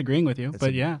it. I'm just agreeing with you, but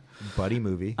a yeah, buddy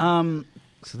movie.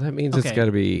 So that means it's Okay. got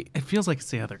to be it feels like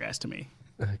it's the other guys to me.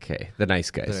 okay. The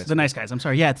Nice Guys. The Nice Guys. I'm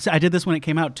sorry. Yeah, I did this when it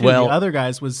came out too. Well- the other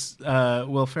guys was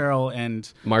Will Ferrell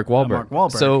and Mark Wahlberg. Mark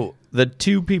Wahlberg. So the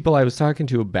two people I was talking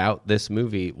to about this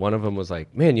movie, one of them was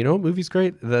like, "Man, you know what movie's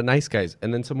great? The Nice Guys."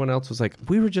 And then someone else was like,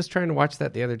 "We were just trying to watch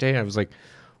that the other day." And I was like,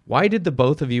 "Why did the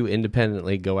both of you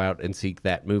independently go out and seek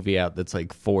that movie out that's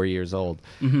like 4 years old?"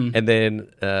 And then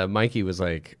Mikey was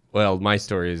like, "Well, my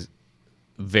story is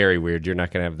very weird. You're not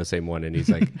going to have the same one." And he's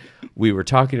like, "We were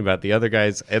talking about the other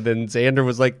guys." And then Xander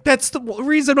was like, "That's the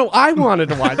reason I wanted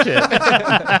to watch it."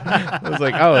 I was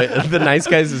like, "Oh, the Nice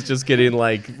Guys is just getting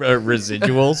like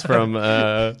residuals from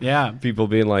yeah. people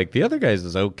being like, the other guys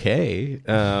is okay."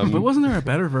 But wasn't there a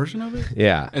better version of it?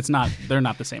 Yeah. It's not. They're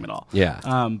not the same at all. Yeah.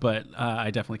 But I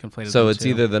definitely conflated. So them it's two.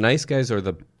 either the Nice Guys or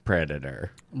the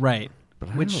Predator. right. I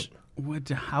Which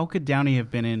how could Downey have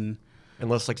been in?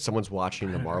 Unless like someone's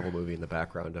watching a Marvel movie in the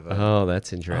background of it. Oh,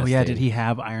 that's interesting. Oh yeah, did he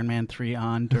have Iron Man 3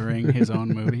 on during his own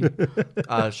movie?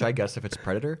 Should I guess if it's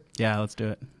Predator? Yeah, let's do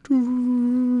it.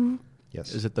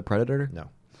 Yes. Is it the Predator? No.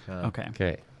 Okay.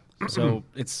 Okay. So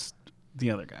it's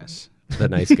the other guys. The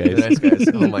Nice Guys. The Nice Guys.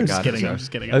 Oh my Just god. kidding. I'm Josh.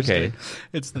 just kidding. I'm just Okay. kidding.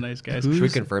 It's the Nice Guys. Should we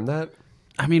confirm that?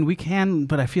 I mean, we can,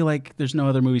 but I feel like there's no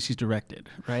other movies he's directed,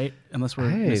 right? Unless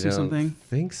we're I missing don't something.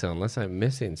 think so, unless I'm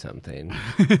missing something.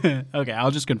 Okay,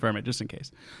 I'll just confirm it just in case.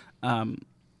 I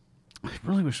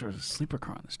really wish there was a sleeper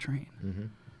car on this train.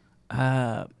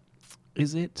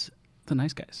 Is it the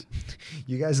Nice Guys?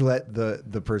 You guys let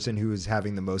the person who is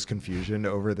having the most confusion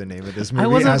over the name of this I movie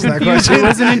wasn't ask that confused. question. It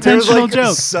was an intentional like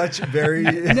joke. Such very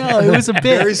No, it was a bit.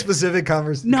 very specific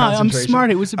conversation. No, I'm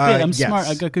smart. It was a bit. I'm yes. smart.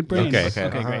 I got good brain. Okay.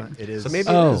 Okay, great. It is. So maybe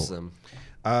Oh. it is them.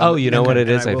 Oh, you know what it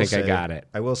and is? I will think I say- got it.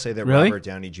 I will say that Really? Robert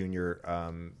Downey Jr.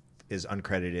 Is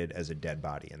uncredited as a dead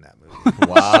body in that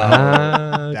movie.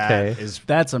 Wow. Okay. That is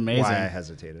That's amazing. why I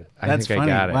hesitated. That's think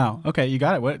funny. I got it. Wow. Okay, you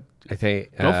got it. What? I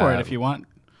think. Go for it if you want.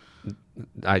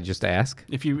 I just ask.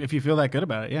 If you feel that good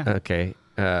about it, yeah. Okay.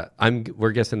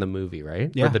 We're guessing the movie, right?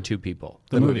 Yeah. Or the two people.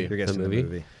 The movie. You're guessing the movie?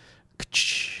 movie.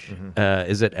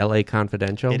 Is it L.A.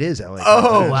 Confidential? It is LA. Oh,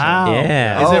 Confidential. Wow.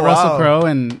 Yeah. Is it Oh, Russell wow. Crowe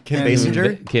and Kim and-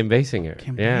 Basinger? Kim Basinger.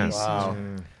 Kim yeah. Basinger. Wow.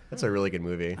 That's a really good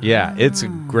movie. Yeah. It's a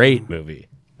great movie.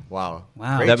 Wow.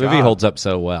 Wow. Great That movie job. holds up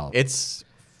so well. It's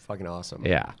fucking awesome.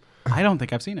 Yeah. I don't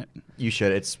think I've seen it. You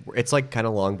should. It's like kind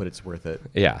of long, but it's worth it.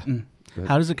 Yeah.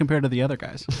 How does it compare to the other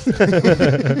guys?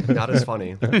 Not as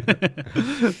funny.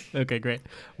 Okay, great.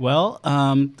 Well,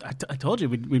 I told you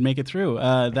we'd make it through.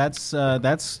 That's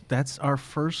our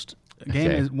first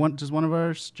game. Okay. Does one of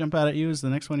ours jump out at you as the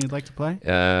next one you'd like to play?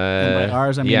 And by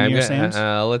ours, I mean yeah, me or I'm Sam's?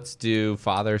 let's do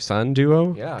father-son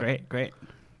duo. Yeah. Great.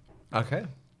 Okay.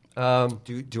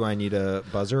 Do I need a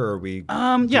buzzer, or are we?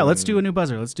 Yeah, let's do a new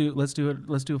buzzer. Let's do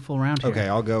a full round here. Okay,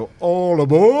 I'll go all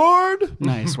aboard.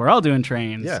 Nice. We're all doing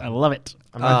trains. Yeah. I love it.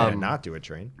 I'm not gonna not do a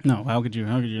train. No, how could you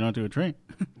not do a train?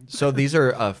 So these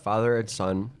are father and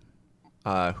son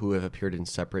who have appeared in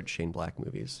separate Shane Black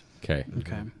movies. Okay.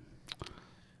 Okay.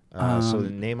 So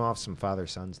name off some father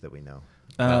sons that we know.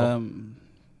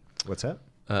 What's that?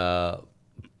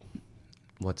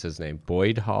 What's his name?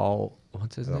 Boyd Hall.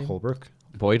 What's his name? Holbrook.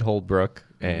 Boyd Holbrook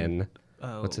and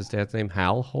what's his dad's name?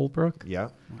 Hal Holbrook. Yeah.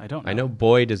 I don't know. I know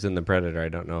Boyd is in The Predator. I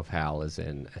don't know if Hal is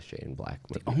in a Shane Black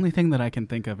movie. The only thing that I can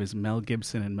think of is Mel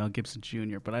Gibson and Mel Gibson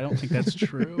Jr., but I don't think that's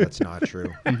true. That's not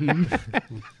true. That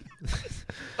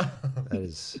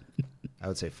is, I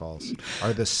would say, false.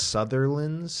 Are the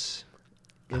Sutherlands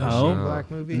in a Shane Black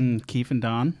movie? Keith and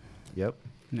Don. Yep.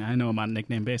 Yeah, I know them on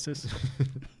nickname basis.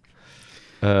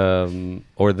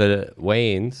 Or the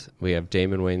Waynes. We have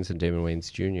Damon Wayans and Damon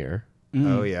Wayans Jr.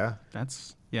 Oh yeah.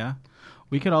 That's, yeah.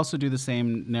 We could also do the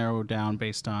same narrow down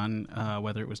based on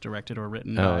whether it was directed or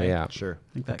written. Oh, by, yeah. Sure.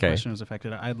 I think that Okay. question was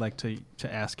affected. I'd like to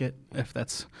ask it if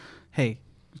that's, hey,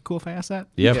 cool if I ask that?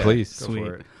 Yeah, please. Go Sweet.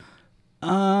 for it.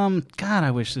 God,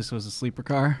 I wish this was a sleeper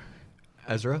car.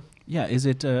 Ezra? Yeah, is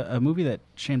it a movie that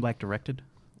Shane Black directed?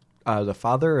 The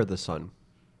father or the son?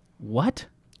 What?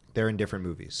 They're in different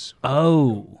movies.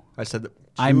 Oh. I said that.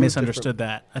 I misunderstood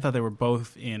that. I thought they were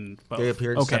both in both. They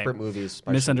appeared in separate movies.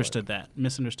 by Shane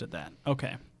Misunderstood that.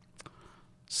 Okay.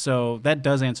 So that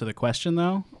does answer the question,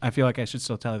 though. I feel like I should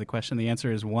still tell you the question. The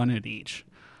answer is one at each.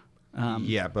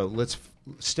 Yeah, but let's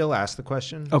still ask the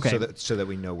question. Okay. So that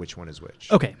we know which one is which.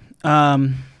 Okay.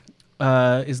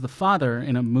 Is the father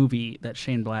in a movie that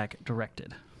Shane Black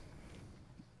directed?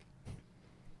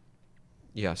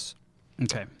 Yes.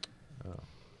 Okay.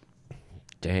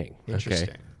 Dang. Interesting.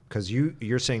 Okay. Because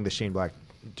you're saying the Shane Black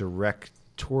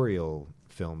directorial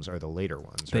films are the later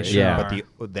ones, They right? sure Yeah. are.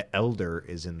 But the elder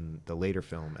is in the later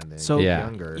film, and then So, the Yeah.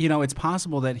 younger. You know, it's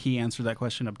possible that he answered that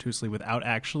question obtusely without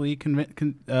actually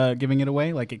giving it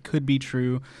away. Like, it could be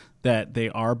true that they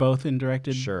are both in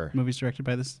Sure. movies directed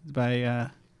by Yeah.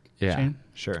 Shane.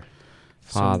 Sure.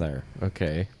 Father.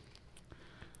 Okay.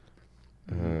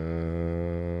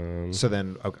 So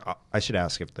then, I should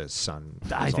ask if the son.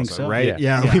 I is think also, so. right?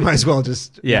 Yeah. Yeah, we might as well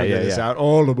just Yeah, figure yeah, this yeah. out.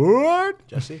 All aboard.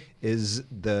 Jesse? Is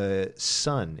the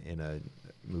son in a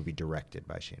movie directed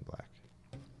by Shane Black?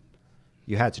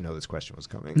 You had to know this question was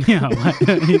coming. Yeah,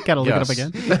 you got to look Yes. it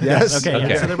up again. Yes. Okay, Okay.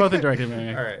 Yeah, so they're both in directed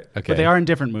movies. All right. Okay. But they are in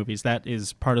different movies. That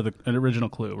is part of the original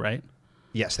clue, right?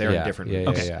 Yes, they are Yeah, in different yeah,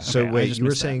 movies. yeah, Okay. yeah. So Okay, I wait, just you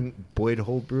were missed that. saying Boyd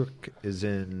Holbrook is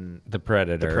in The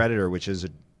Predator. The Predator, which is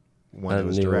one that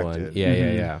was new directed. one. Yeah,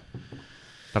 Mhm. yeah.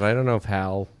 But I don't know if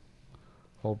Hal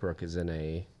Holbrook is in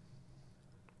a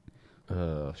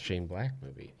Shane Black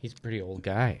movie. He's a pretty old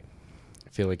guy. I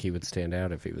feel like he would stand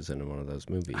out if he was in one of those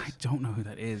movies. I don't know who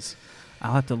that is.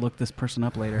 I'll have to look this person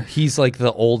up later. He's like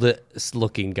the oldest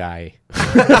looking guy.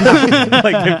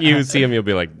 Like if you see him, you'll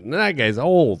be like, that guy's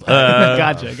old.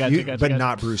 Gotcha. But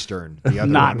not Bruce Dern. The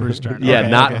other Not one. Bruce Dern. Yeah, Okay,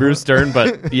 not okay. Bruce Dern,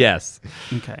 but yes.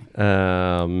 Okay.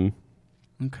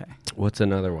 Okay. What's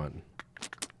another one?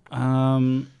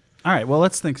 All right. Well,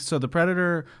 let's think. So the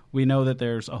Predator, we know that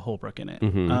there's a Holbrook in it.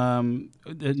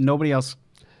 Nobody else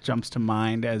jumps to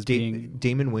mind as being.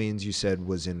 Damon Wayans, you said,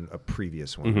 was in a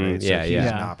previous one, Mhm, right? yeah, so he's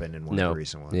yeah. not been in one No. of the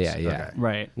recent ones. Yeah, yeah. Okay.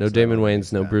 Right. No So Damon that Wayans,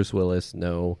 makes no sense. Bruce Willis,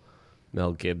 no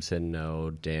Mel Gibson,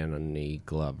 no Danny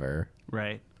Glover.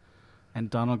 Right. And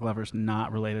Donald Glover's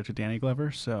not related to Danny Glover,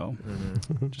 so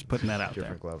just putting that out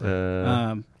Different there.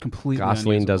 Glover. Completely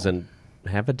Gosling unusable. doesn't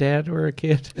have a dad or a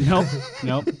kid.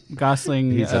 Nope. Gosling.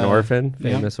 He's an orphan,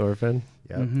 yeah. famous orphan.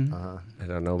 Yep. Mm-hmm. I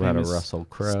don't know about Famous a Russell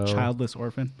Crowe. childless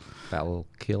orphan. Val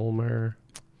Kilmer.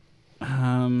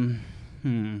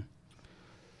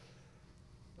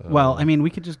 Well, I mean, we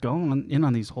could just go in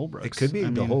on these Holbrooks. It could be I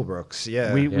the mean, Holbrooks.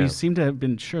 Yeah. We Yeah. seem to have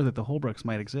been sure that the Holbrooks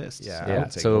might exist. Yeah, Yeah, I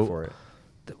would say so- go for it.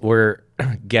 We're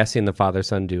guessing the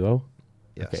father-son duo.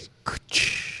 Yes. Okay.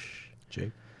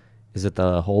 Jake? Is it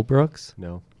the Holbrooks?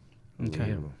 No.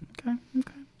 Okay. Ooh. Okay.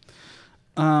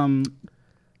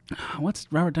 What's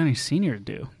Robert Downey Sr.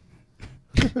 do?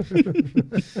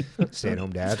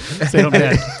 Stay-at-home dad. Stay home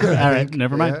dad. All right.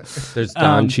 Never mind. Yeah. There's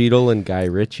Don Cheadle and Guy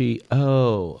Ritchie.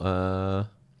 Oh,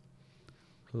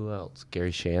 who else?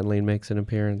 Gary Shandling makes an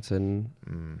appearance in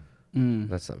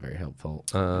That's not very helpful.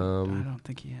 I don't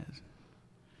think he has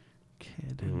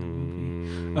kid in the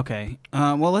movie. Okay.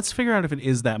 Well, let's figure out if it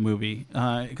is that movie,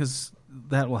 because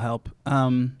that will help.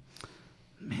 Man,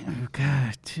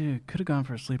 God, dude, could have gone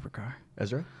for a sleeper car.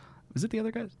 Ezra? Is it the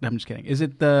other guys? No, I'm just kidding. Is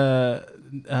it the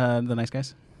nice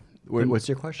guys? What's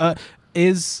your question?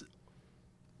 Is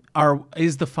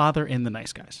the father in the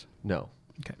nice guys? No.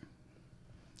 Okay.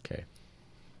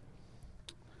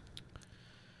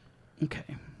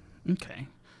 Okay.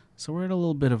 So we're at a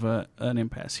little bit of an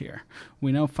impasse here.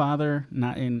 We know father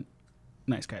not in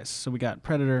nice guys. So we got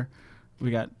Predator.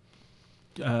 We got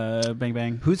Bang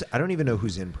Bang. I don't even know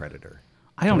who's in Predator.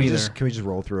 I don't either. Can we just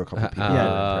roll through a couple people who Yeah.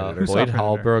 are in Predator? Who saw Boyd Predator?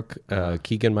 Holbrook,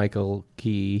 Keegan-Michael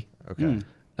Key, Okay.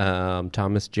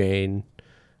 Thomas Jane.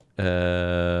 Is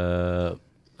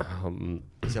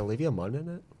Olivia Munn in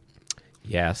it?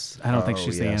 Yes. I don't think Oh,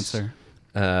 she's the yes. answer.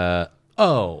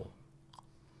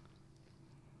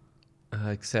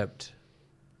 Except,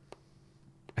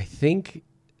 I think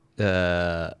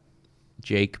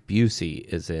Jake Busey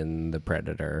is in The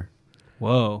Predator,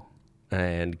 Whoa.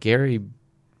 and Gary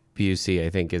Busey, I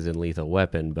think, is in Lethal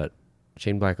Weapon, but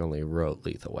Shane Black only wrote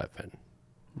Lethal Weapon.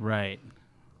 Right.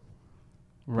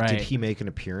 Did he make an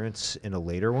appearance in a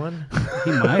later one?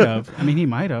 He might have. I mean, he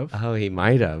might have. Oh, he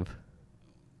might have.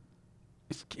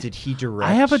 Did he direct?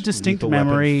 I have a distinct Lethal Weapon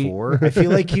memory. 4? I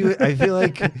feel like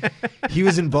he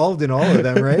was involved in all of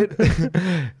them, right?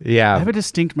 Yeah. I have a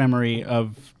distinct memory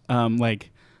of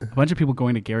like a bunch of people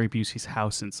going to Gary Busey's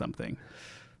house in something.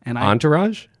 And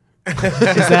Entourage? is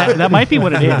that might be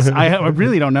what it is. I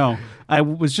really don't know. I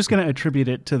was just going to attribute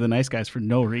it to the nice guys for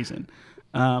no reason.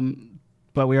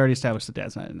 But we already established the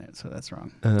dad's not in it, so that's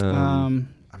wrong. I'm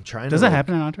trying. Does that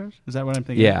happen in Entourage? Is that what I'm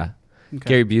thinking? Yeah.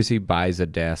 Okay. Gary Busey buys a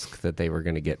desk that they were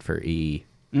going to get for E.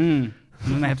 And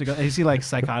then I have to go. Is he like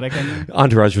psychotic?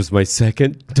 Entourage was my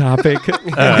second topic,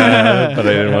 but I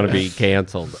didn't want to be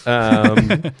canceled.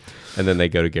 And then they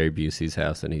go to Gary Busey's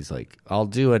house, and he's like, "I'll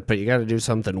do it, but you got to do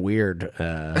something weird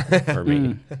for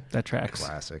me." That tracks.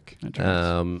 Classic. That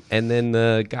tracks. And then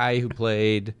the guy who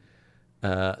played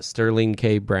Sterling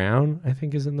K. Brown, I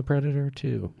think, is in The Predator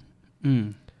too.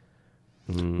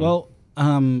 Well,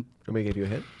 Let me give you a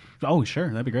hint. oh sure,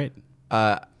 that'd be great.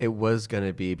 It was going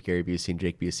to be Gary Busey and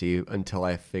Jake Busey until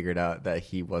I figured out that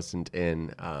he wasn't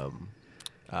in.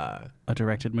 A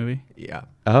directed movie. Yeah.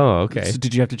 Oh, okay. So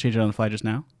did you have to change it on the fly just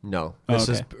now? No. Oh, This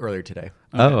is okay. earlier today.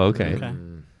 Oh, okay. Okay.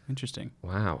 Interesting.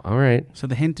 Wow. All right. So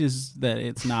the hint is that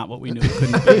it's not what we knew it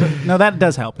couldn't be. No, that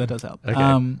does help. Okay.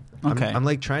 Okay. I'm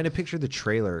like trying to picture the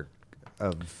trailer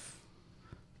of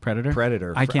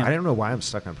Predator. I can't. I don't know why I'm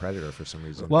stuck on Predator for some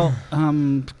reason. Well,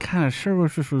 kind of sure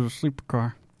wish this was a sleeper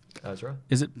car. Ezra?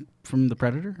 Is it from the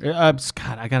Predator? God,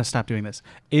 I gotta stop doing this.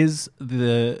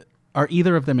 Are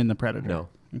either of them in the Predator? No.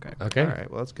 Okay. Okay. all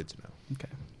right. Well, that's good to know. Okay.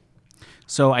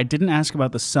 So I didn't ask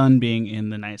about the son being in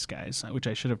the nice guys, which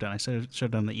I should have done. I should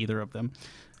have done the either of them.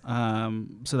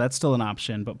 So that's still an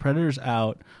option. But Predator's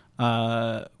out.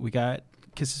 We got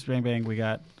Kisses Bang Bang. We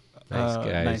got Nice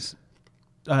Guys.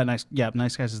 Nice. Yeah,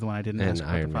 Nice Guys is the one I didn't And ask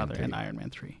about Iron the Man father. 3. And Iron Man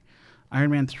 3.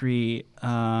 Iron Man 3.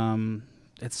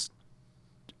 It's.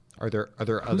 Are there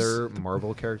other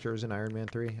Marvel characters in Iron Man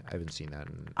 3? I haven't seen that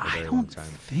in a I very long don't time.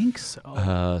 think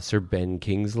so. Sir Ben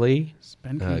Kingsley,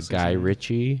 Ben Kingsley's Guy in it.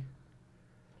 Ritchie,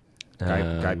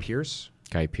 Guy Pearce?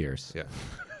 Guy Pierce. Yeah.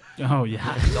 Oh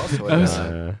yeah. He's also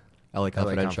in LA LA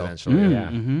Confidential. Confidential. Yeah.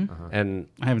 Mm-hmm. And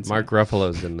I haven't seen Mark it.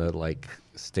 Ruffalo's in the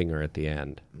stinger at the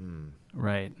end.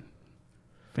 Right.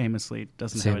 Famously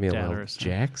doesn't Samuel have a dad L. or a son.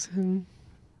 Jackson.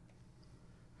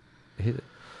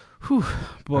 Whew,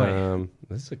 boy.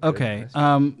 This is a good Okay.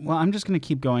 question. Well, I'm just going to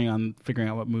keep going on figuring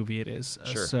out what movie it is.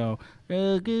 Sure. So,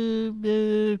 could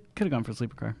have gone for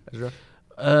Sleeper Car. Ezra?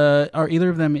 Are either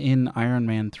of them in Iron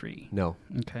Man 3? No.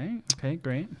 Okay,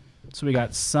 great. So we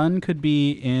got Sun could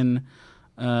be in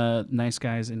Nice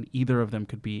Guys, and either of them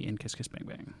could be in Kiss Kiss Bang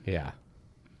Bang. Yeah.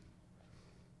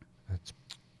 That's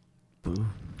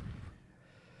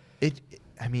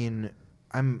I mean,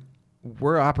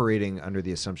 we're operating under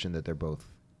the assumption that they're both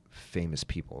famous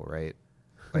people, right?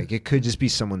 Like it could just be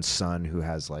someone's son who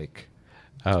has like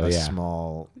a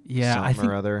small Yeah, I something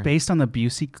think or other. based on the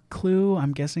Busey clue,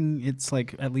 I'm guessing it's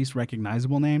like at least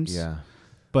recognizable names. Yeah,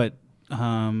 But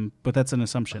that's an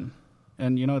assumption.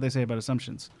 And you know what they say about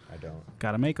assumptions? I don't.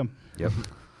 Gotta make them. Yep.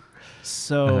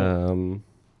 So,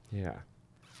 yeah.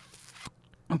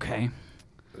 okay.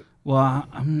 Well,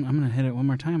 I'm going to hit it one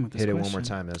more time with this Hit it question. one more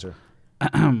time, Ezra.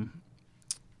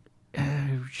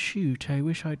 Shoot, I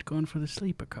wish I'd gone for the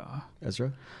sleeper car.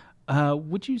 Ezra?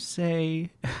 Would you say...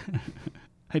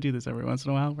 I do this every once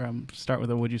in a while where I start with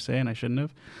a would you say and I shouldn't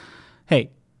have.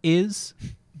 Hey, Is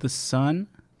the son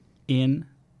in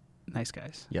Nice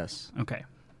Guys? Yes. Okay.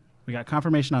 We got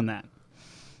confirmation on that.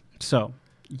 So,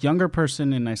 younger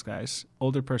person in Nice Guys,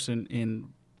 older person in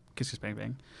Kiss Kiss Bang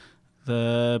Bang.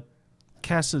 The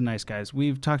cast of Nice Guys,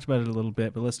 we've talked about it a little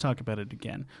bit, but let's talk about it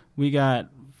again. We got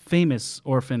famous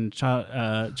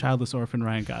childless orphan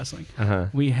Ryan Gosling. Uh-huh.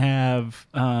 We have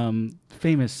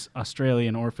famous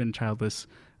Australian orphan childless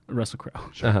Russell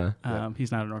Crowe. Uh-huh.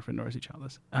 He's not an orphan, nor is he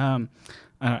childless. Thank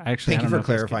you for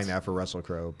clarifying that for Russell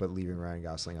Crowe, but leaving Ryan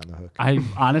Gosling on the hook. I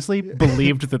honestly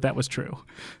believed that was true.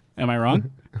 Am I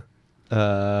wrong?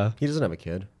 He doesn't have a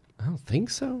kid. I don't think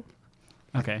so.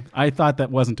 Okay. I thought that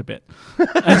wasn't a bit.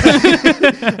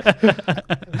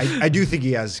 I do think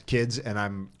he has kids, and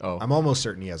I'm almost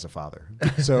certain he has a father.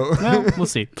 So Well, we'll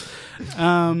see.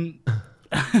 All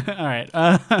right.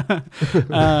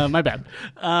 My bad.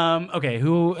 Okay.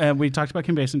 Who we talked about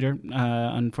Kim Basinger.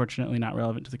 Unfortunately, not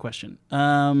relevant to the question.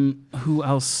 Who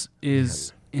else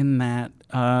is in that?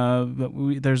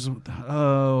 There's.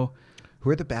 Oh, who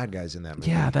are the bad guys in that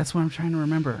movie? yeah. That's what I'm trying to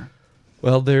remember.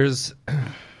 Well, there's.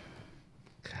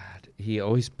 God, he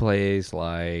always plays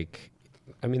like.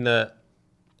 I mean, the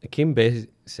Kim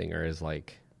Basinger is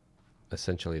like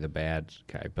essentially the bad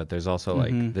guy, but there's also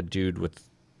like the dude with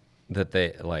that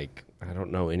they like. I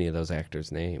don't know any of those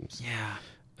actors' names.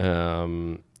 Yeah.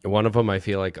 One of them I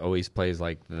feel like always plays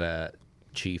like the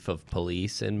chief of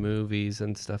police in movies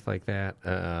and stuff like that.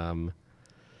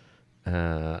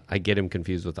 I get him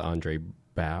confused with Andre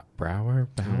Bauer.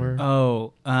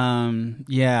 Oh.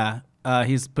 Yeah.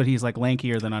 He's like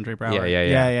lankier than Andre Bauer.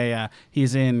 Yeah.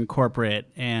 He's in Corporate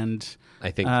and I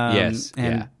think yes.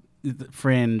 and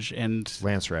Fringe and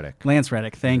Lance Reddick. Lance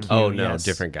Reddick. Thank you. Oh no, yes.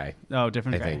 different guy. Oh,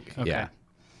 different I guy. think. Okay. Yeah.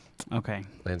 Okay.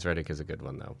 Lance Reddick is a good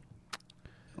one though.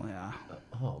 Yeah.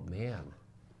 Oh man.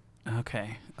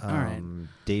 Okay. All right.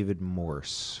 David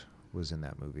Morse was in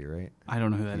that movie, right? I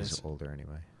don't know who that He's is. older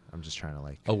anyway. I'm just trying to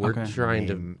like. Oh, we're Okay. trying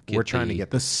to. Name- Get we're trying to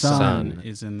get The son son.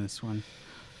 is in this one.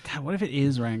 God, what if it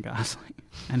is Ryan Gosling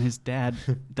and his dad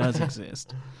does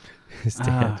exist? his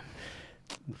dad.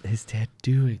 His dad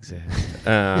do exist.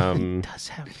 Does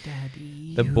have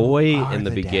daddy. The boy are in the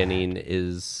the beginning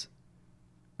is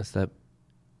that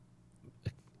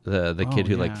the kid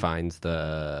who like yeah. finds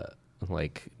the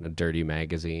like a dirty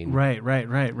magazine. Right.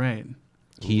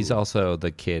 He's also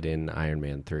the kid in Iron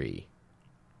Man 3.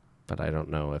 But I don't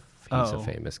know if he's a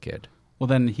famous kid. Well,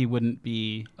 then he wouldn't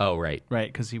be Oh, right.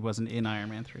 right because he wasn't in Iron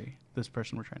Man 3. This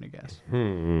person we're trying to guess.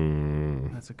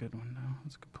 That's a good one, though.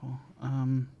 That's a good pull.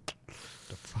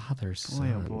 The father's Boy,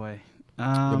 son. oh boy.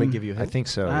 Let me give you a I hint. think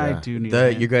so. I Yeah. do need a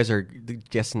hint. You guys are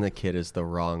guessing the kid is the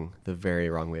very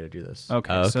wrong way to do this.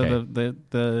 Okay, so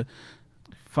the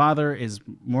father is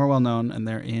more well known, and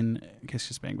they're in Kiss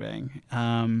Kiss Bang Bang.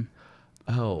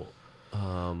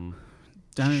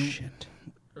 Shit.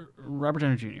 Robert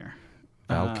Downey Jr.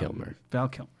 Val Kilmer. Val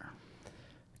Kilmer.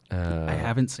 I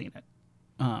haven't seen it.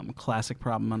 Classic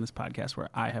problem on this podcast where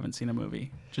I haven't seen a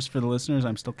movie. Just for the listeners,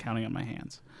 I'm still counting on my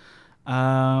hands.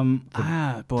 Boy.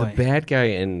 The bad guy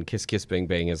in Kiss Kiss Bang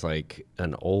Bang is like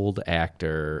an old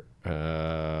actor.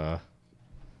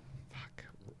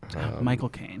 Michael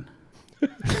Caine.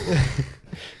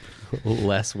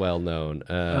 Less well known.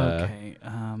 Okay.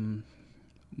 I'm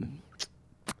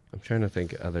trying to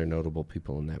think other notable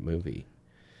people in that movie.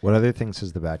 What other things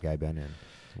has the bad guy been in?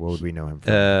 What would we know him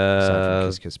from? Aside from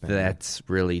Kiss Kiss Bang Bang? That's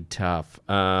really tough.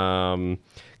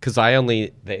 Because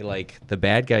the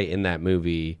bad guy in that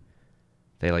movie,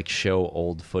 they like show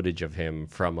old footage of him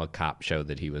from a cop show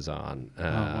that he was on.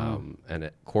 Wow. And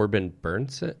Corbin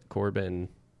Burnson,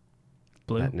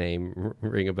 Blue. that name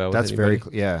ring a bell? with That's very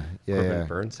anybody? yeah. Corbin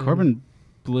Burnson. Corbin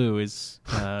Blue is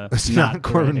It's not not the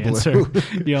Corbin right Blue. answer.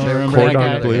 You all There- remember that Cordon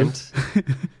guy? Bleu?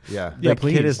 Yeah. Yeah, the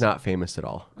please. kid is not famous at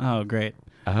all. Oh, great.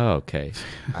 Oh, okay.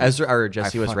 Ezra or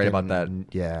Jesse was right about that.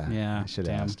 Yeah. Yeah, I should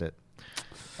have damn. asked it.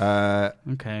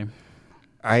 Okay.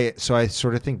 I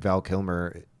sort of think Val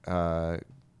Kilmer. I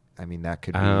mean, that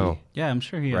could Oh. be. Yeah, I'm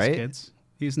sure he has Right? kids.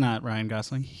 He's not Ryan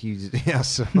Gosling. He's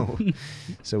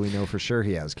so we know for sure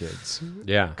he has kids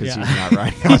Yeah. because Yeah. he's not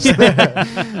Ryan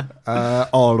Gosling.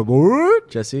 All aboard.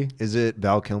 Jesse? Is it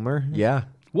Val Kilmer? Yeah.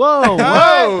 Whoa!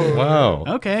 Whoa! Whoa.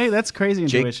 Okay, that's crazy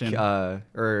Jake intuition.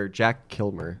 or Jack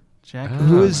Kilmer. Jack.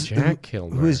 Who is Jack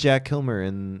Kilmer? Who is Jack Kilmer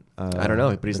in? I don't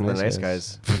know, but he's in the Nice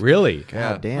Guys. Really?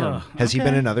 Yeah. God damn. Oh, Has he okay.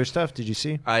 been in other stuff? Did you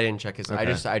see? I didn't check his. Okay.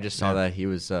 I just saw that he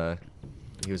was in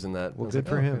that. Well, I was good like,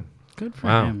 for oh, him. Good for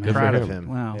Wow, him. good man. Proud for of him. him.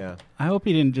 Wow. Yeah. I hope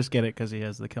he didn't just get it because he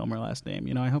has the Kilmer last name.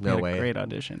 You know, I hope No he had way. a great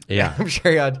audition. Yeah. I'm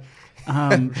sure he had.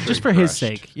 Just for his crushed.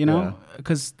 sake, you know,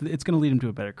 because it's going to lead him to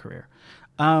a better career.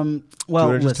 Well, Do you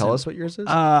want to just listen, tell us what yours is?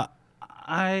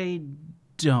 I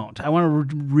don't. I want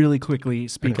to really quickly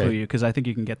speak Okay. for you because I think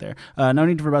you can get there. No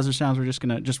need for buzzer sounds. We're just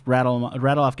gonna rattle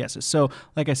off guesses. So,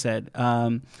 like I said,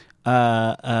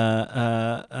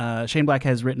 Shane Black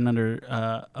has written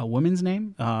under a woman's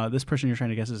name. This person you're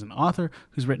trying to guess is an author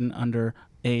who's written under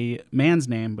a man's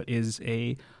name, but is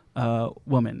a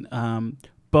woman.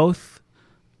 Both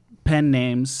pen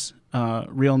names,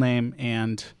 real name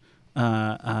and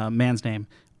man's name,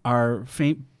 are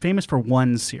famous for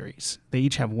one series. They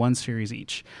each have one series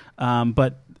each,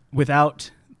 but without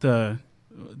the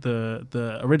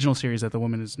original series that the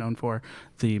woman is known for,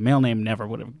 the male name never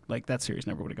would have, like, that series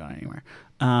never would have gone anywhere.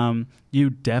 You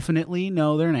definitely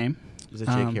know their name. Is it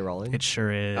J.K. Rowling? It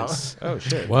sure is. Oh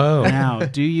shit! Whoa. Now,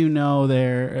 do you know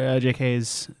their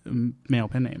J.K.'s male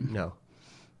pen name? No.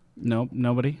 Nope,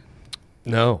 nobody.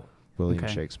 No. William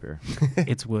Okay. Shakespeare.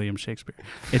 It's William Shakespeare.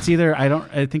 It's either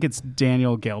I think it's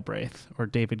Daniel Galbraith or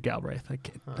David Galbraith. I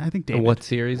think David. And what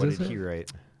series What is did it? he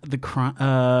write?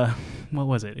 What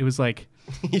was it? It was like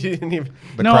You didn't even.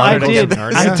 The no, I Chronicles of did.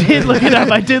 Narnia? I did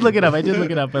look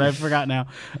it up, but I forgot now.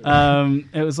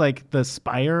 It was like The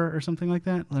Spire or something like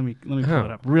that. Let me pull Huh.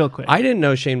 it up real quick. I didn't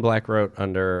know Shane Black wrote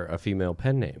under a female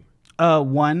pen name.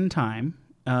 One time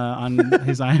on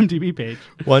his IMDb page.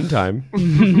 One time.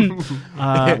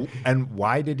 And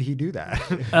why did he do that?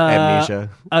 Amnesia.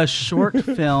 A short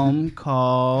film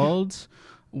called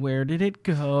Where Did It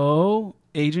Go?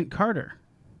 Agent Carter.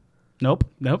 Nope.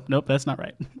 That's not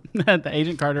right. The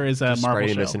Agent Carter is a Just Marvel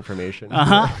spreading show. misinformation.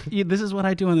 This is what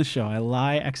I do on the show. I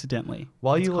lie accidentally.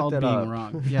 While It's you look called that being up.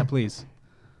 wrong. Yeah, please.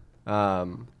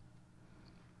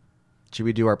 Should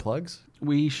we do our plugs?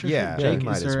 We sure Yeah, should. Jake,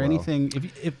 might is as there well. anything?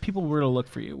 If people were to look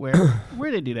for you, where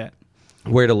do they do that?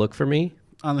 Where to look for me?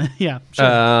 On the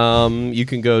sure. You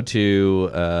can go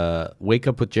to Wake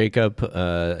Up with Jacob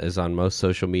is on most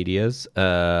social medias.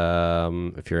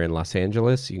 If you're in Los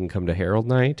Angeles, you can come to Herald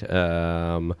Night.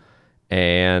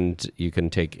 And you can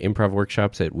take improv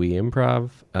workshops at We Improv.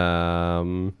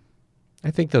 I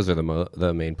think those are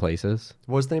the main places.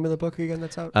 What was the name of the book again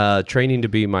that's out? Training to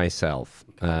Be Myself.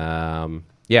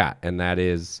 Yeah, and that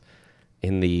is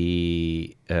in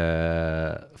the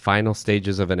final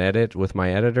stages of an edit with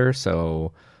my editor,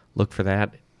 so look for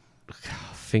that.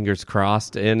 Fingers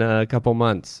crossed in a couple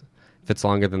months. If it's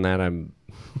longer than that, I'm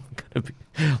gonna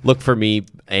look for me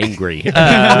angry,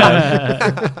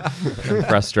 I'm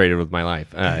frustrated with my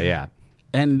life. Yeah.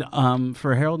 And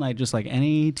for Herald Night, just like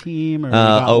any team or you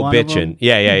got one of bitchin'. them?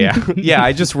 Yeah. Yeah,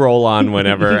 I just roll on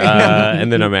whenever,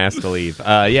 and then I'm asked to leave.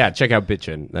 Yeah, check out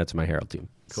Bitchin'. That's my Herald team.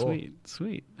 Cool.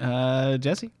 Sweet.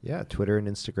 Jesse? Yeah, Twitter and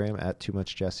Instagram at Too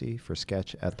Much Jesse, for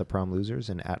sketch at The Prom Losers,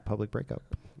 and at Public Breakup.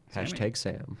 Hashtag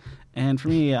Sam. And for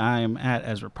me, I'm at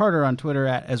Ezra Parter on Twitter,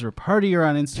 at Ezra Partier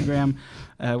on Instagram.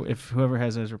 If whoever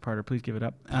has Ezra Parter, please give it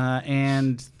up.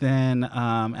 And then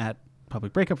at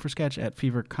Public Breakup for sketch, at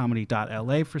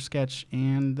fevercomedy.la for sketch.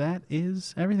 And that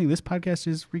is everything. This podcast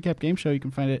is Recap Game Show. You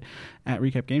can find it at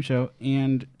Recap Game Show.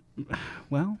 And,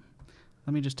 well,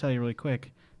 let me just tell you really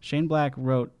quick. Shane Black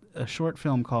wrote a short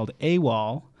film called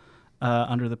AWOL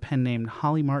under the pen name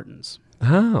Holly Martins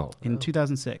Oh, in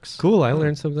 2006. cool. I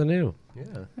learned something new. Yeah.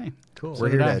 Hey, Cool. We're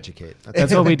here did to I. educate.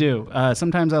 that's what we do.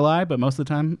 Sometimes I lie, but most of the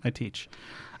time I teach.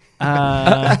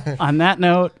 On that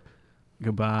note,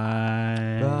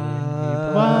 goodbye.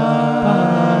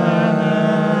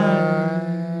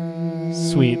 Bye.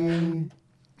 Sweet.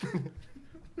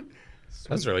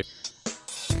 That's really.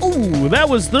 Ooh, that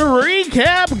was the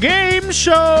Recap Game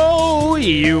Show.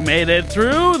 You made it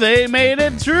through. They made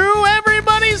it through.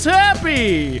 Everybody's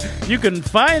happy. You can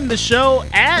find the show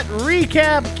at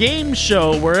Recap Game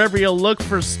Show wherever you look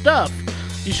for stuff.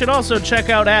 You should also check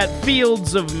out at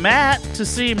Fields of Matt to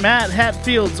see Matt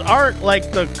Hatfield's art,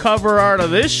 like the cover art of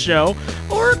this show,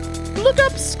 or look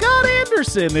up Scott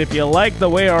Anderson if you like the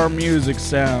way our music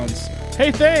sounds.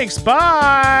 Hey, thanks.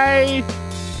 Bye.